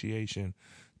appreciation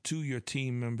to your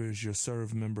team members, your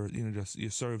serve members, just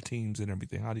your serve teams and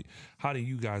everything? How do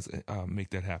you guys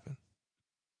make that happen?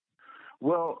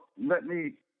 Well, let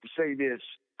me say this.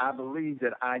 I believe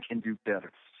that I can do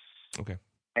better. Okay.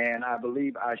 And I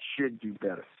believe I should do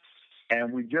better.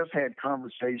 And we just had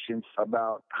conversations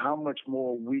about how much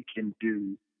more we can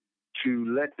do to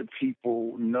let the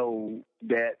people know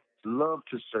that love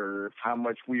to serve, how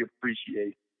much we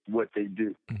appreciate what they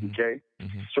do. Mm-hmm. Okay?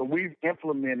 Mm-hmm. So we've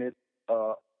implemented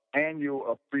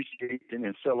annual appreciation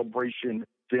and celebration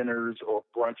dinners or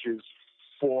brunches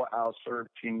for our serve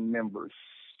team members.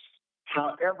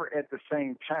 However, at the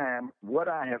same time, what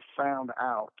I have found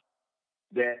out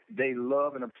that they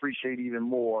love and appreciate even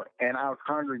more, and our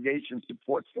congregation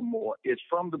supports them more, is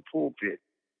from the pulpit.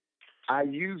 I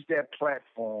use that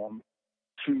platform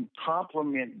to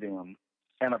compliment them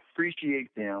and appreciate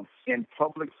them in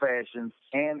public fashions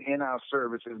and in our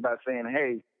services by saying,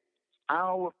 hey,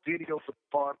 our video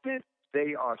department,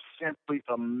 they are simply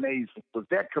amazing. With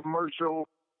that commercial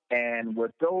and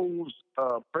with those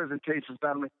presentations,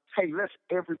 hey, let's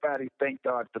everybody thank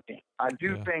God for them. I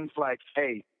do things like,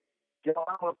 hey, y'all,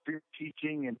 I'm up here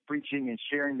teaching and preaching and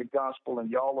sharing the gospel, and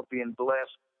y'all are being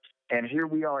blessed. And here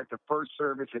we are at the first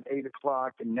service at 8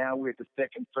 o'clock, and now we're at the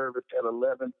second service at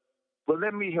 11. But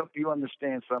let me help you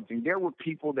understand something. There were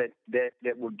people that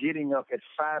were getting up at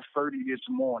 5:30 this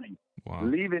morning,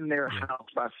 leaving their house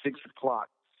by 6 o'clock.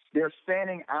 They're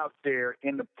standing out there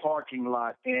in the parking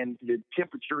lot, and the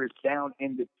temperature is down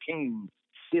in the teens.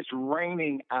 It's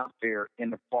raining out there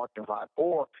in the parking lot,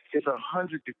 or it's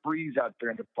 100 degrees out there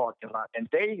in the parking lot. And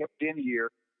they have been here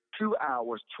 2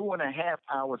 hours, 2.5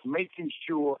 hours, making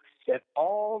sure that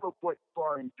all of what you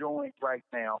are enjoying right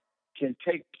now can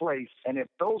take place. And if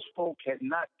those folk had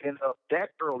not been up that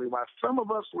early, while some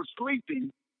of us were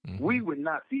sleeping, mm-hmm. we would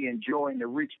not be enjoying the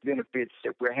rich benefits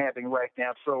that we're having right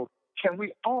now. So can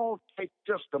we all take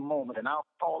just a moment, and I'll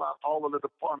call out all of the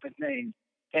department names,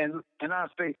 and I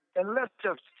say, and let's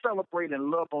just celebrate and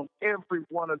love on every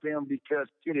one of them, because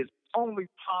it is only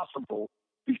possible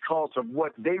because of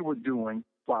what they were doing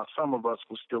while some of us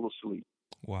were still asleep.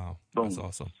 Wow. Boom. That's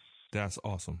awesome. That's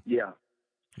awesome. Yeah.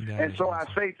 And so awesome.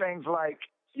 I say things like,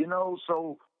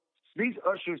 so these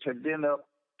ushers have been up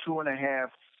 2.5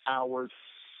 hours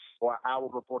or an hour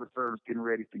before the service getting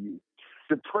ready for you.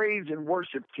 The praise and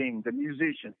worship team, the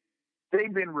musicians,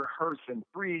 they've been rehearsing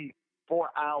 3-4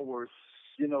 hours,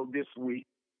 this week,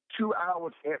 2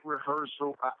 hours at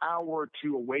rehearsal, an hour or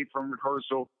two away from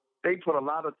rehearsal. They put a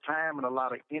lot of time and a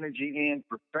lot of energy in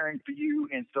preparing for you.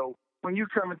 And so when you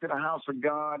come into the house of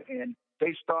God and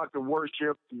they start the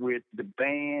worship with the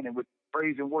band and with the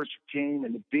praise and worship team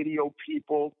and the video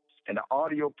people and the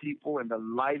audio people and the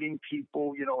lighting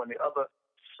people, and the other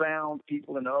sound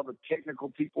people and the other technical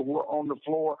people who are on the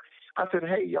floor, I said,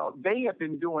 hey, y'all, they have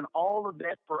been doing all of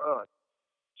that for us.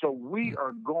 So we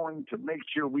are going to make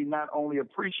sure we not only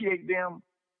appreciate them,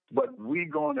 but we're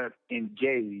going to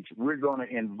engage. We're going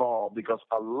to involve, because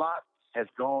a lot has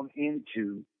gone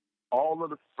into all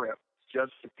of the prep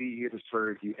just to be here to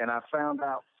serve you. And I found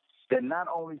out that not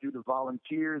only do the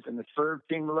volunteers and the serve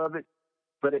team love it,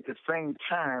 but at the same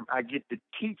time, I get to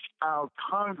teach our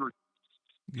congregants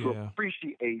to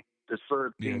appreciate the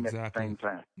serve team at the same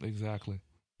time. Exactly.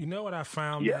 You know what I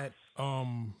found that,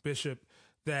 Bishop,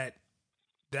 that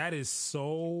is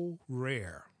so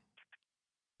rare.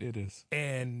 It is.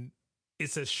 And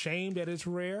it's a shame that it's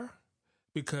rare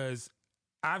because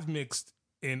I've mixed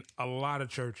in a lot of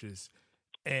churches,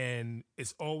 and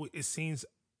it seems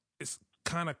it's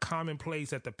kind of commonplace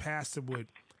that the pastor would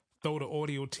throw the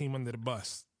audio team under the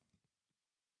bus,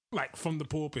 like from the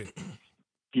pulpit.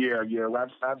 Yeah.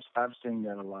 I've seen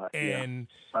that a lot. And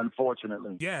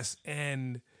unfortunately, yes,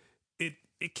 and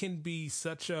it can be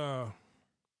such a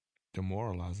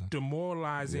demoralizing.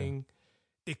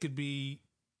 Yeah. It could be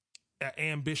an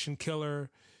ambition killer.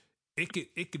 It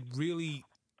could really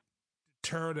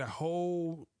deter the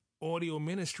whole audio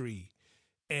ministry.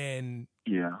 And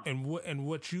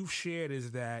what you've shared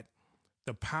is that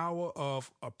the power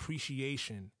of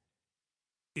appreciation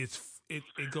it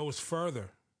goes further.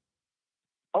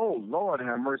 Oh, Lord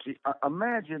have mercy.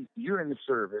 Imagine you're in the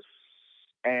service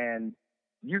and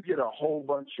you get a whole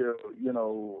bunch of,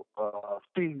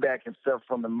 feedback and stuff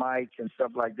from the mic and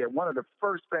stuff like that. One of the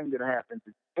first things that happens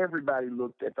is everybody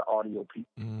looked at the audio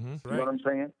people. Mm-hmm. You know what I'm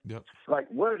saying? Yep. Like,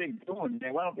 what are they doing,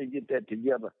 man? Why don't they get that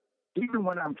together? Even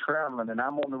when I'm traveling and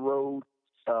I'm on the road,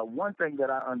 one thing that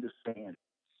I understand,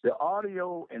 the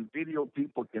audio and video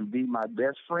people can be my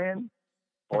best friend,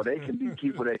 or they can be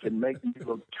people that can make me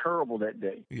look terrible that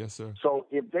day. Yes, sir. So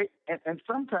if they, and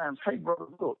sometimes, hey, brother,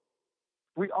 look,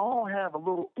 we all have a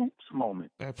little oops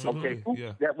moment. Absolutely. Okay,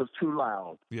 oops, that was too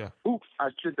loud. Yeah. Oops,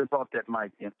 I should have brought that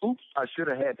mic in. Oops, I should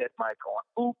have had that mic on.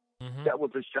 Oops, that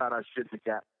was a shot I shouldn't have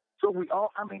got. So we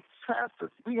all,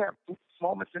 pastors, we have oops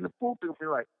moments in the pulpit.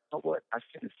 We're like, you know what? I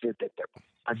should have said that.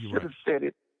 I should have said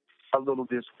it a little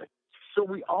this way. So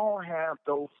we all have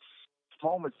those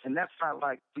moments, and that's not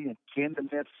like we intend to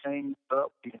mess things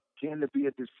up. We intend to be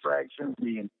a distraction.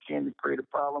 We intend to create a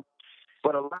problem.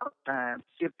 But a lot of times,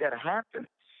 if that happens,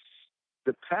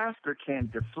 the pastor can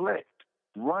deflect,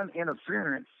 run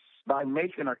interference by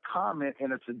making a comment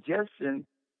and a suggestion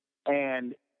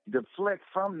and deflect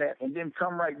from that and then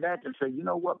come right back and say, you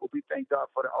know what, but we thank God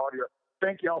for the audio.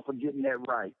 Thank y'all for getting that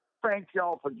right. Thank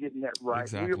y'all for getting that right.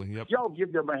 Exactly. Yep. Y'all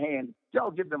give them a hand. Y'all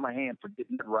give them a hand for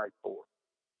getting it right for us.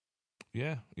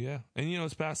 Yeah. And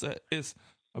it's Pastor,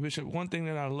 Bishop, one thing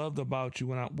that I loved about you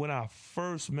when I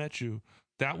first met you,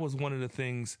 that was one of the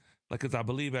things, like, cause I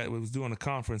believe it was doing a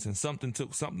conference and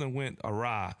something went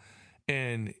awry,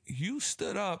 and you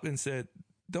stood up and said,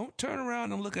 don't turn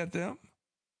around and look at them.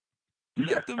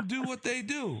 Let them do what they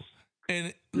do,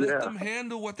 and let them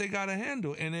handle what they got to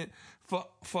handle. And for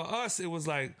us, it was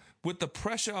like, with the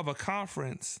pressure of a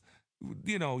conference,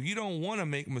 you don't want to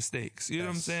make mistakes. You know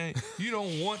what I'm saying? You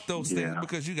don't want those things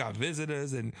because you got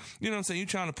visitors and, you know what I'm saying? You're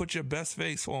trying to put your best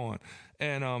face on.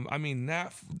 And,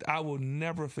 that I will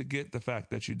never forget the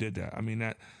fact that you did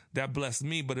that. That blessed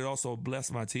me, but it also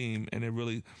blessed my team, and it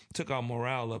really took our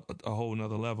morale up a whole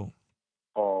nother level.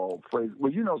 Oh, praise.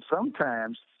 Well,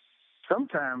 sometimes,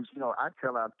 I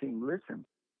tell our team, listen,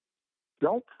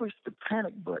 don't push the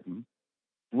panic button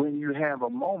when you have a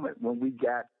moment when we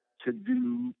got to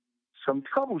do some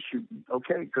troubleshooting,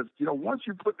 okay? Because, once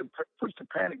you push the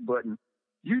panic button,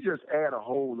 you just add a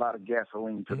whole lot of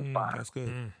gasoline to the fire. That's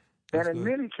good. And in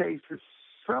many cases,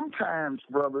 sometimes,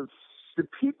 brothers, the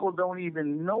people don't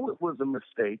even know it was a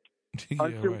mistake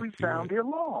until we sound the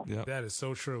alarm. Yep. That is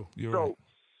so true. You're right.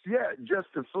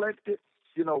 Just deflect it,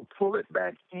 pull it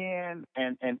back in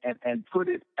and put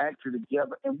it actually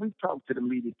together. And we talk to the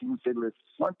media team and say, listen,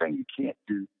 one thing you can't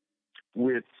do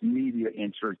with media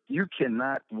in church, you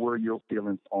cannot wear your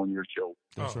feelings on your show.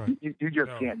 That's right. You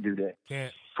just can't do that.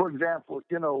 Can't. For example,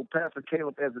 Pastor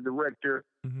Caleb, as a director,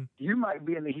 you might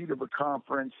be in the heat of a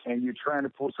conference and you're trying to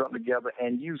pull something together,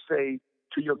 and you say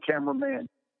to your cameraman,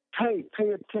 hey,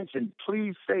 pay attention,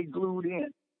 please stay glued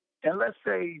in. And let's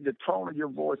say the tone of your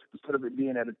voice, instead of it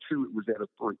being at a 2, it was at a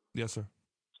 3. Yes, sir.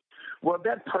 Well,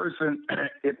 that person,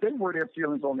 if they wear their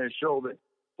feelings on their shoulder,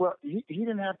 well, he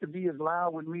didn't have to be as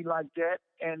loud with me like that.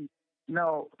 And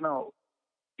no,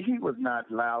 he was not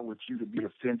loud with you to be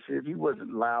offensive. He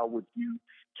wasn't loud with you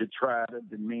to try to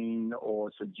demean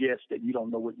or suggest that you don't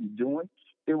know what you're doing.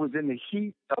 It was in the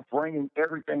heat of bringing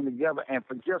everything together. And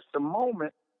for just a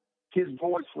moment, his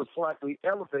voice was slightly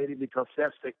elevated because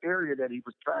that's the area that he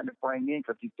was trying to bring in,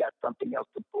 because he's got something else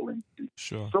to pull into.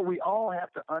 Sure. So we all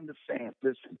have to understand,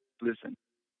 listen,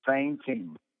 same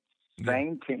team.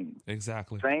 Same team.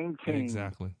 Exactly. Same team.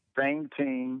 Exactly. Same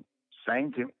team.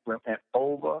 And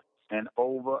over and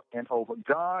over and over.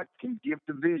 God can give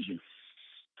the vision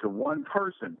to one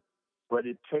person, but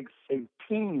it takes a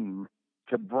team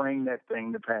to bring that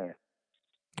thing to pass.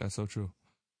 That's so true.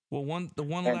 Well, the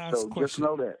one And last so just question.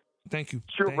 know that. Thank you.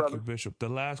 Sure, Thank brother. you, Bishop. The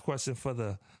last question for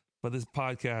this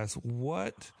podcast.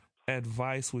 What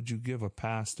advice would you give a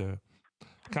pastor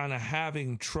kind of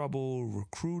having trouble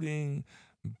recruiting,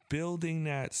 building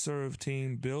that serve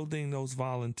team, building those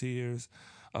volunteers,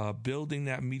 building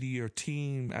that media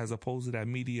team as opposed to that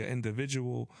media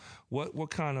individual?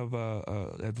 What kind of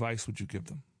advice would you give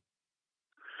them?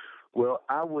 Well,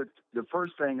 the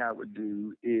first thing I would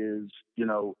do is,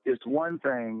 it's one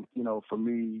thing, for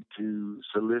me to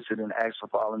solicit and ask for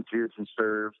volunteers and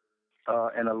serve.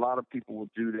 And a lot of people will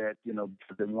do that,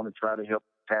 because they want to try to help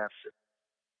the pastor.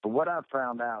 But what I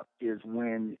found out is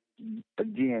when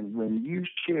you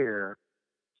share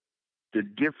the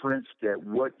difference that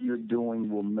what you're doing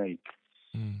will make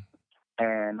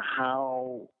and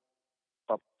how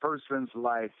a person's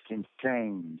life can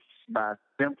change by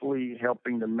simply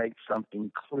helping to make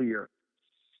something clear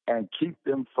and keep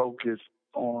them focused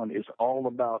on, it's all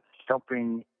about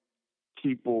helping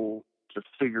people to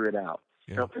figure it out,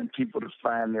 helping people to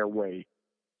find their way,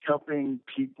 helping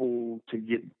people to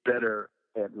get better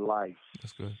at life.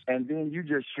 That's good. And then you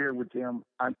just share with them,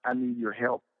 I need your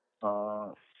help.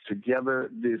 Together,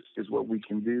 this is what we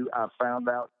can do. I found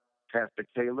out, Pastor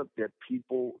Caleb, that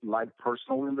people like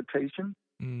personal invitation.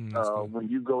 When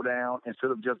you go down,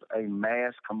 instead of just a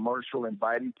mass commercial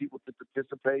inviting people to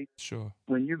participate, sure.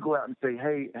 When you go out and say,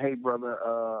 hey, brother,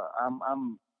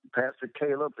 I'm Pastor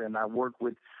Caleb, and I work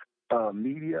with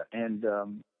media, and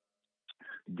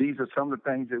these are some of the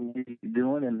things that we're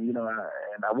doing, and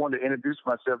I want to introduce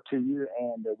myself to you,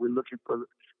 and we're looking for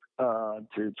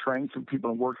to train some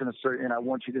people and work in a certain. And I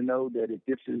want you to know that if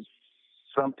this is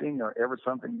something or ever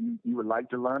something you would like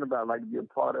to learn about, like to be a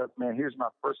part of, man, here's my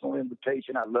personal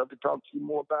invitation. I'd love to talk to you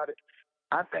more about it.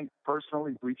 I think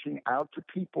personally reaching out to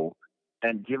people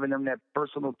and giving them that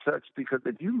personal touch, because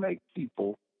if you make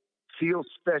people feel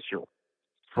special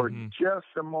for just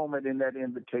a moment in that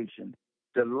invitation,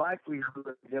 the likelihood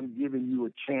of them giving you a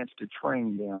chance to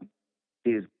train them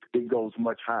it goes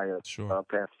much higher,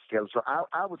 Pastor Kelly. So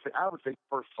I would say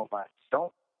personalize.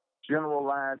 Don't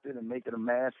generalize it and make it a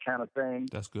mass kind of thing.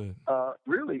 That's good.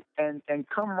 Really, and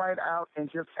come right out and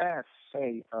just ask,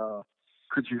 hey,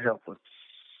 could you help us?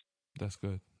 That's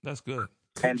good. That's good.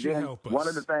 Could you help us? One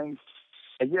of the things,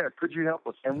 could you help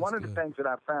us? And one of the things that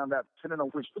I found out, depending on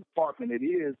which department it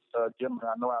is, gentlemen,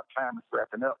 I know our time is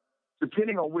wrapping up.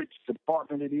 Depending on which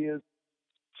department it is,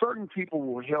 certain people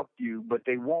will help you, but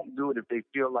they won't do it if they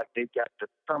feel like they've got to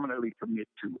permanently commit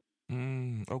to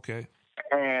it. Okay.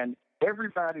 And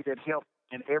everybody that helps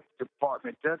in every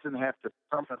department doesn't have to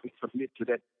permanently commit to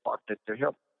that department to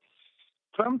help.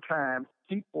 Sometimes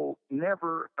people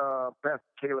never, Pastor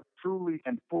Caleb, truly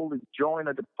and fully join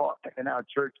a department in our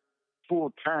church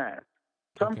full time.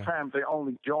 Sometimes they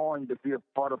only join to be a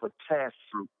part of a task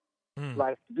group.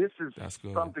 Like this is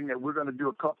something that we're going to do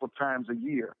a couple of times a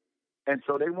year. And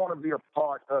so they want to be a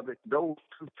part of it those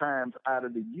 2 times out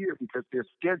of the year because their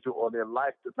schedule or their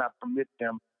life does not permit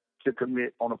them to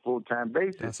commit on a full-time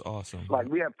basis. That's awesome. Like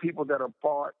we have people that are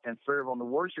part and serve on the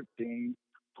worship team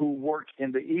who work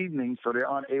in the evening, so they're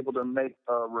unable to make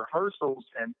rehearsals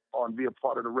and be a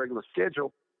part of the regular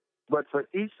schedule. But for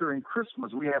Easter and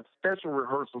Christmas, we have special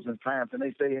rehearsals and times, and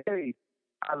they say, hey,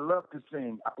 I love to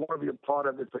sing. I want to be a part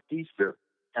of it for Easter,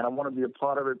 and I want to be a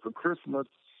part of it for Christmas,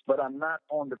 but I'm not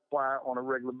on the choir on a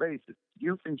regular basis.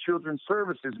 Youth and Children's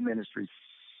Services Ministries.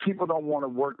 People don't want to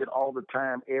work it all the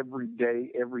time, every day,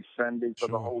 every Sunday for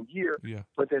the whole year. Yeah.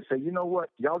 But they say, you know what?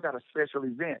 Y'all got a special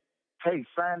event. Hey,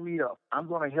 sign me up. I'm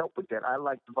going to help with that. I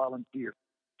like to volunteer.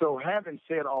 So having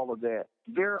said all of that,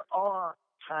 there are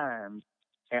times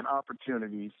and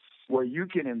opportunities where you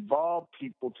can involve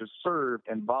people to serve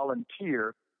and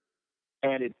volunteer,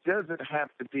 and it doesn't have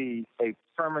to be a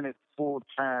permanent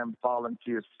full-time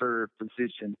volunteer serve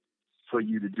position for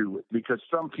you to do it, because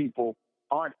some people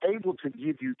aren't able to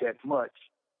give you that much,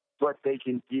 but they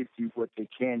can give you what they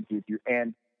can give you,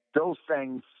 and those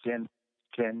things can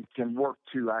work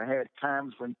too. I had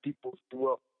times when people say,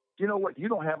 well, you know what, you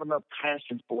don't have enough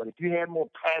passion for it. If you had more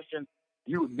passion,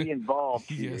 you would be involved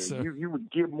here. Yes, sir. You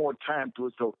would give more time to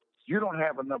it. So you don't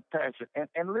have enough passion.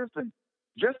 And listen,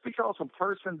 just because a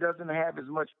person doesn't have as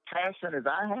much passion as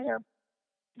I have,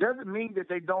 doesn't mean that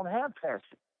they don't have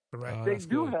passion. Right. They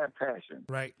do have passion.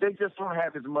 Right. They just don't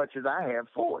have as much as I have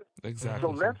for it. Exactly.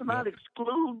 So let's not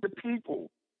exclude the people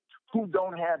who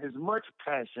don't have as much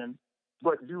passion,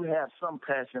 but do have some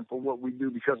passion for what we do,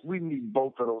 because we need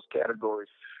both of those categories.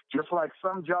 Just like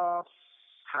some jobs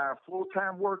hire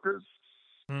full-time workers,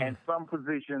 and some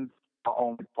positions are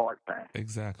only part-time.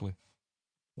 Exactly.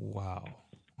 Wow.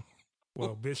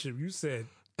 Well, Bishop, you said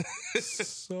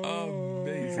so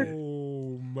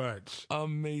much.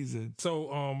 Amazing.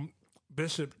 So,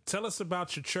 Bishop, tell us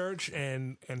about your church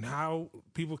and how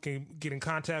people can get in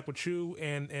contact with you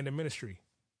and the ministry.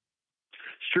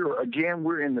 Sure. Again,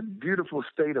 we're in the beautiful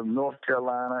state of North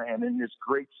Carolina and in this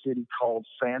great city called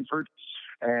Sanford.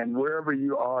 And wherever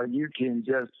you are, you can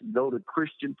just go to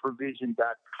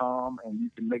christianprovision.com and you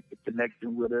can make the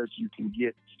connection with us. You can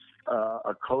get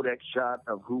a Kodak shot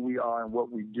of who we are and what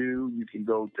we do. You can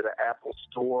go to the Apple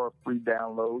Store, free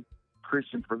download.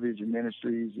 Christian Provision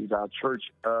Ministries is our church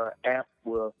app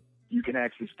where you can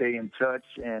actually stay in touch.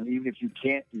 And even if you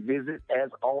can't visit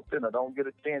as often or don't get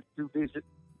a chance to visit,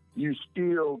 you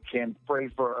still can pray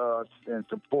for us and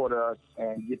support us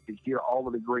and get to hear all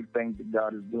of the great things that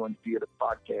God is doing via the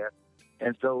podcast.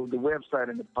 And so the website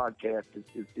and the podcast is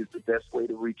the best way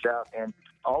to reach out. And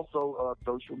also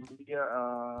social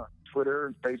media, Twitter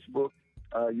and Facebook.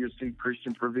 You'll see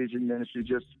Christian Provision Ministry.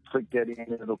 Just click that in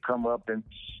and it'll come up. And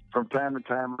from time to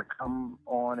time, I come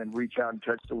on and reach out and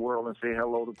touch the world and say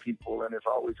hello to people. And it's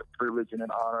always a privilege and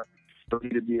an honor for me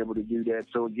to be able to do that.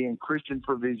 So again,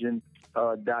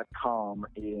 christianprovision.com,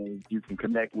 and you can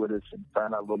connect with us and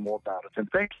find out a little more about us. And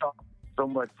thank you so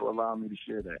much for allowing me to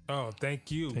share that. Oh, thank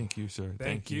you. Thank you, sir.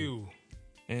 Thank you.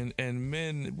 And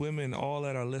men, women, all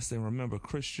that are listening, remember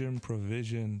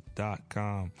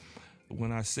christianprovision.com.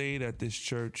 When I say that this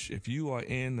church, if you are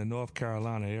in the North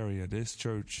Carolina area, this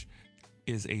church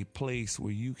is a place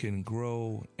where you can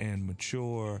grow and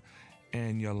mature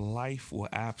and your life will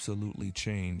absolutely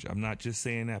change. I'm not just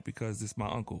saying that because it's my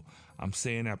uncle. I'm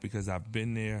saying that because I've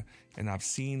been there and I've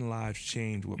seen lives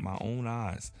change with my own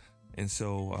eyes. And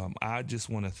so I just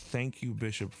want to thank you,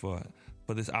 Bishop, for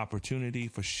this opportunity,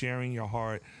 for sharing your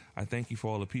heart. I thank you for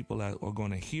all the people that are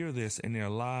going to hear this, and their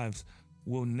lives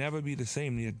will never be the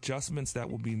same. The adjustments that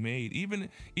will be made, even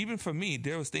for me,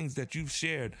 there was things that you've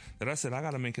shared that I said, I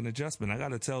got to make an adjustment. I got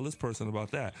to tell this person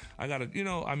about that. I got to,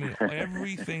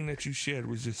 everything that you shared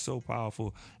was just so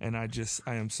powerful. And I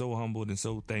am so humbled and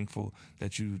so thankful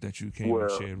that you came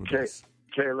and shared with us.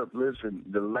 Caleb, listen,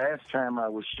 the last time I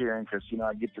was sharing, because,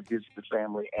 I get to visit the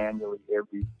family annually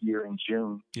every year in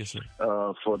June. Yes, sir.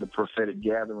 For the prophetic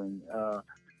gathering.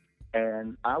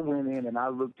 And I went in and I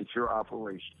looked at your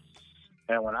operation.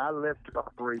 And when I left the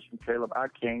operation, Caleb, I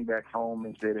came back home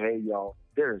and said, hey, y'all,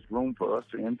 there's room for us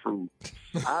to improve.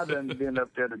 I've been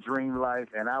up there to Dream Life,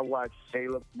 and I watched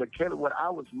Caleb. But Caleb, what I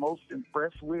was most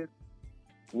impressed with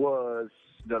was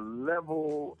the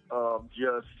level of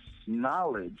just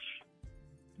knowledge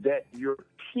that your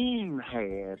team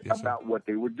had about what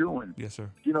they were doing. Yes, sir.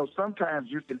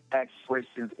 Sometimes you can ask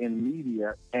questions in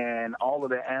media and all of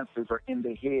the answers are in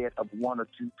the head of one or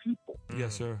two people.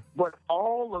 Yes, sir. But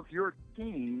all of your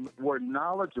team were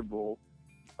knowledgeable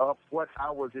of what I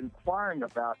was inquiring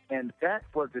about, and that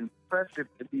was impressive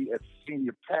to be a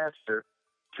senior pastor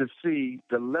to see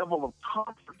the level of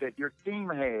comfort that your team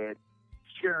had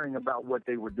sharing about what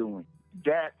they were doing.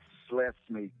 That blessed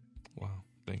me. Wow.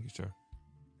 Thank you, sir.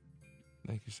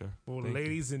 Thank you, sir. Well,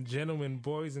 ladies and gentlemen,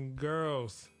 boys and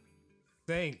girls,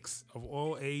 thanks of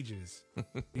all ages,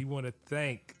 we want to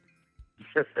thank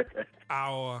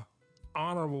our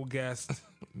honorable guest.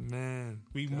 Man,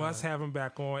 we must have him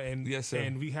back on, and yes, sir.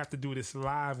 And we have to do this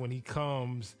live when he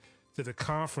comes to the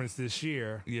conference this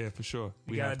year. Yeah, for sure.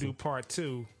 We got to do part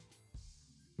 2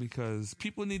 because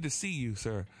people need to see you,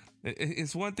 sir.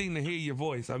 It's one thing to hear your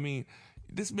voice. I mean,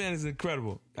 this man is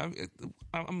incredible. I'm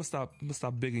gonna stop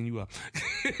bigging you up.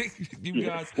 You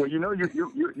guys. Well, you're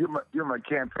my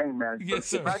campaign manager. Yes,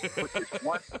 sir. If I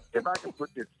can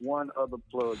put this one other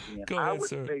plug in, Go ahead, I would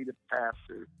sir. say to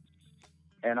pastors,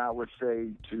 and I would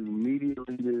say to media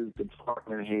leaders,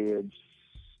 department heads,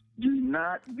 do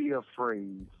not be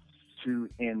afraid to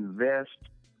invest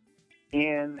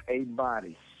in a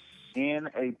body, in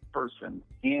a person,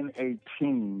 in a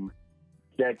team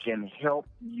that can help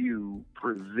you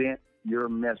present your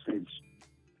message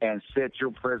and set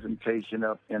your presentation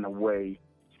up in a way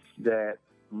that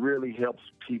really helps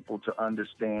people to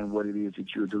understand what it is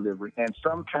that you're delivering. And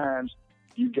sometimes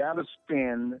you got to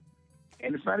spend,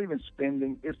 and it's not even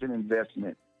spending, it's an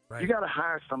investment. Right. You got to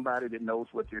hire somebody that knows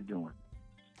what they're doing.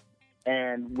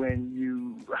 And when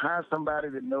you hire somebody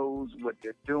that knows what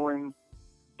they're doing,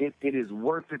 it is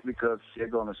worth it because they're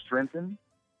going to strengthen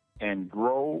and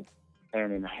grow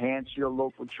and enhance your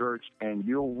local church, and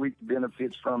you'll reap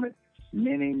benefits from it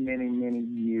many, many, many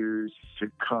years to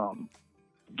come.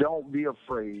 Don't be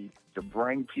afraid to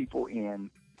bring people in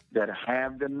that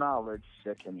have the knowledge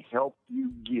that can help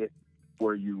you get where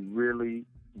where you really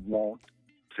want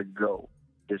to go.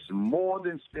 It's more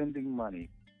than spending money.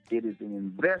 It is an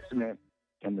investment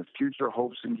in the future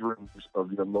hopes and dreams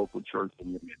of your local church and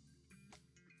your ministry.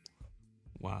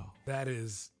 Wow. That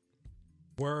is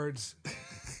words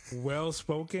well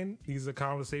spoken. These are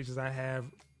conversations I have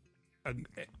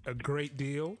a great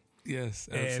deal. Yes,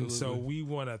 absolutely. And so we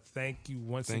want to thank you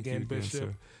once again,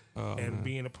 Bishop, and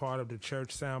being a part of the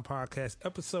Church Sound Podcast,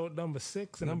 episode number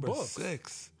 6 in the books.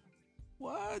 6.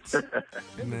 What?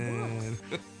 In Man. the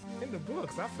books. In the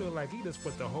books. I feel like he just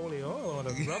put the holy oil on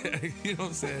us, brother. You know what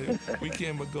I'm saying? We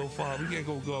can't but go far. We can't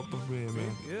go up from here,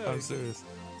 man. Yeah. I'm serious.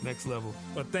 Next level.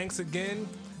 But thanks again.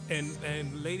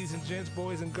 And ladies and gents,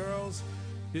 boys and girls,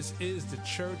 this is the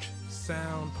Church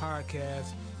Sound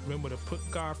Podcast. Remember to put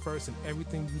God first in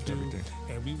everything you do.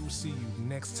 And we will see you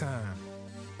next time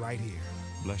right here.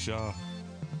 Bless y'all.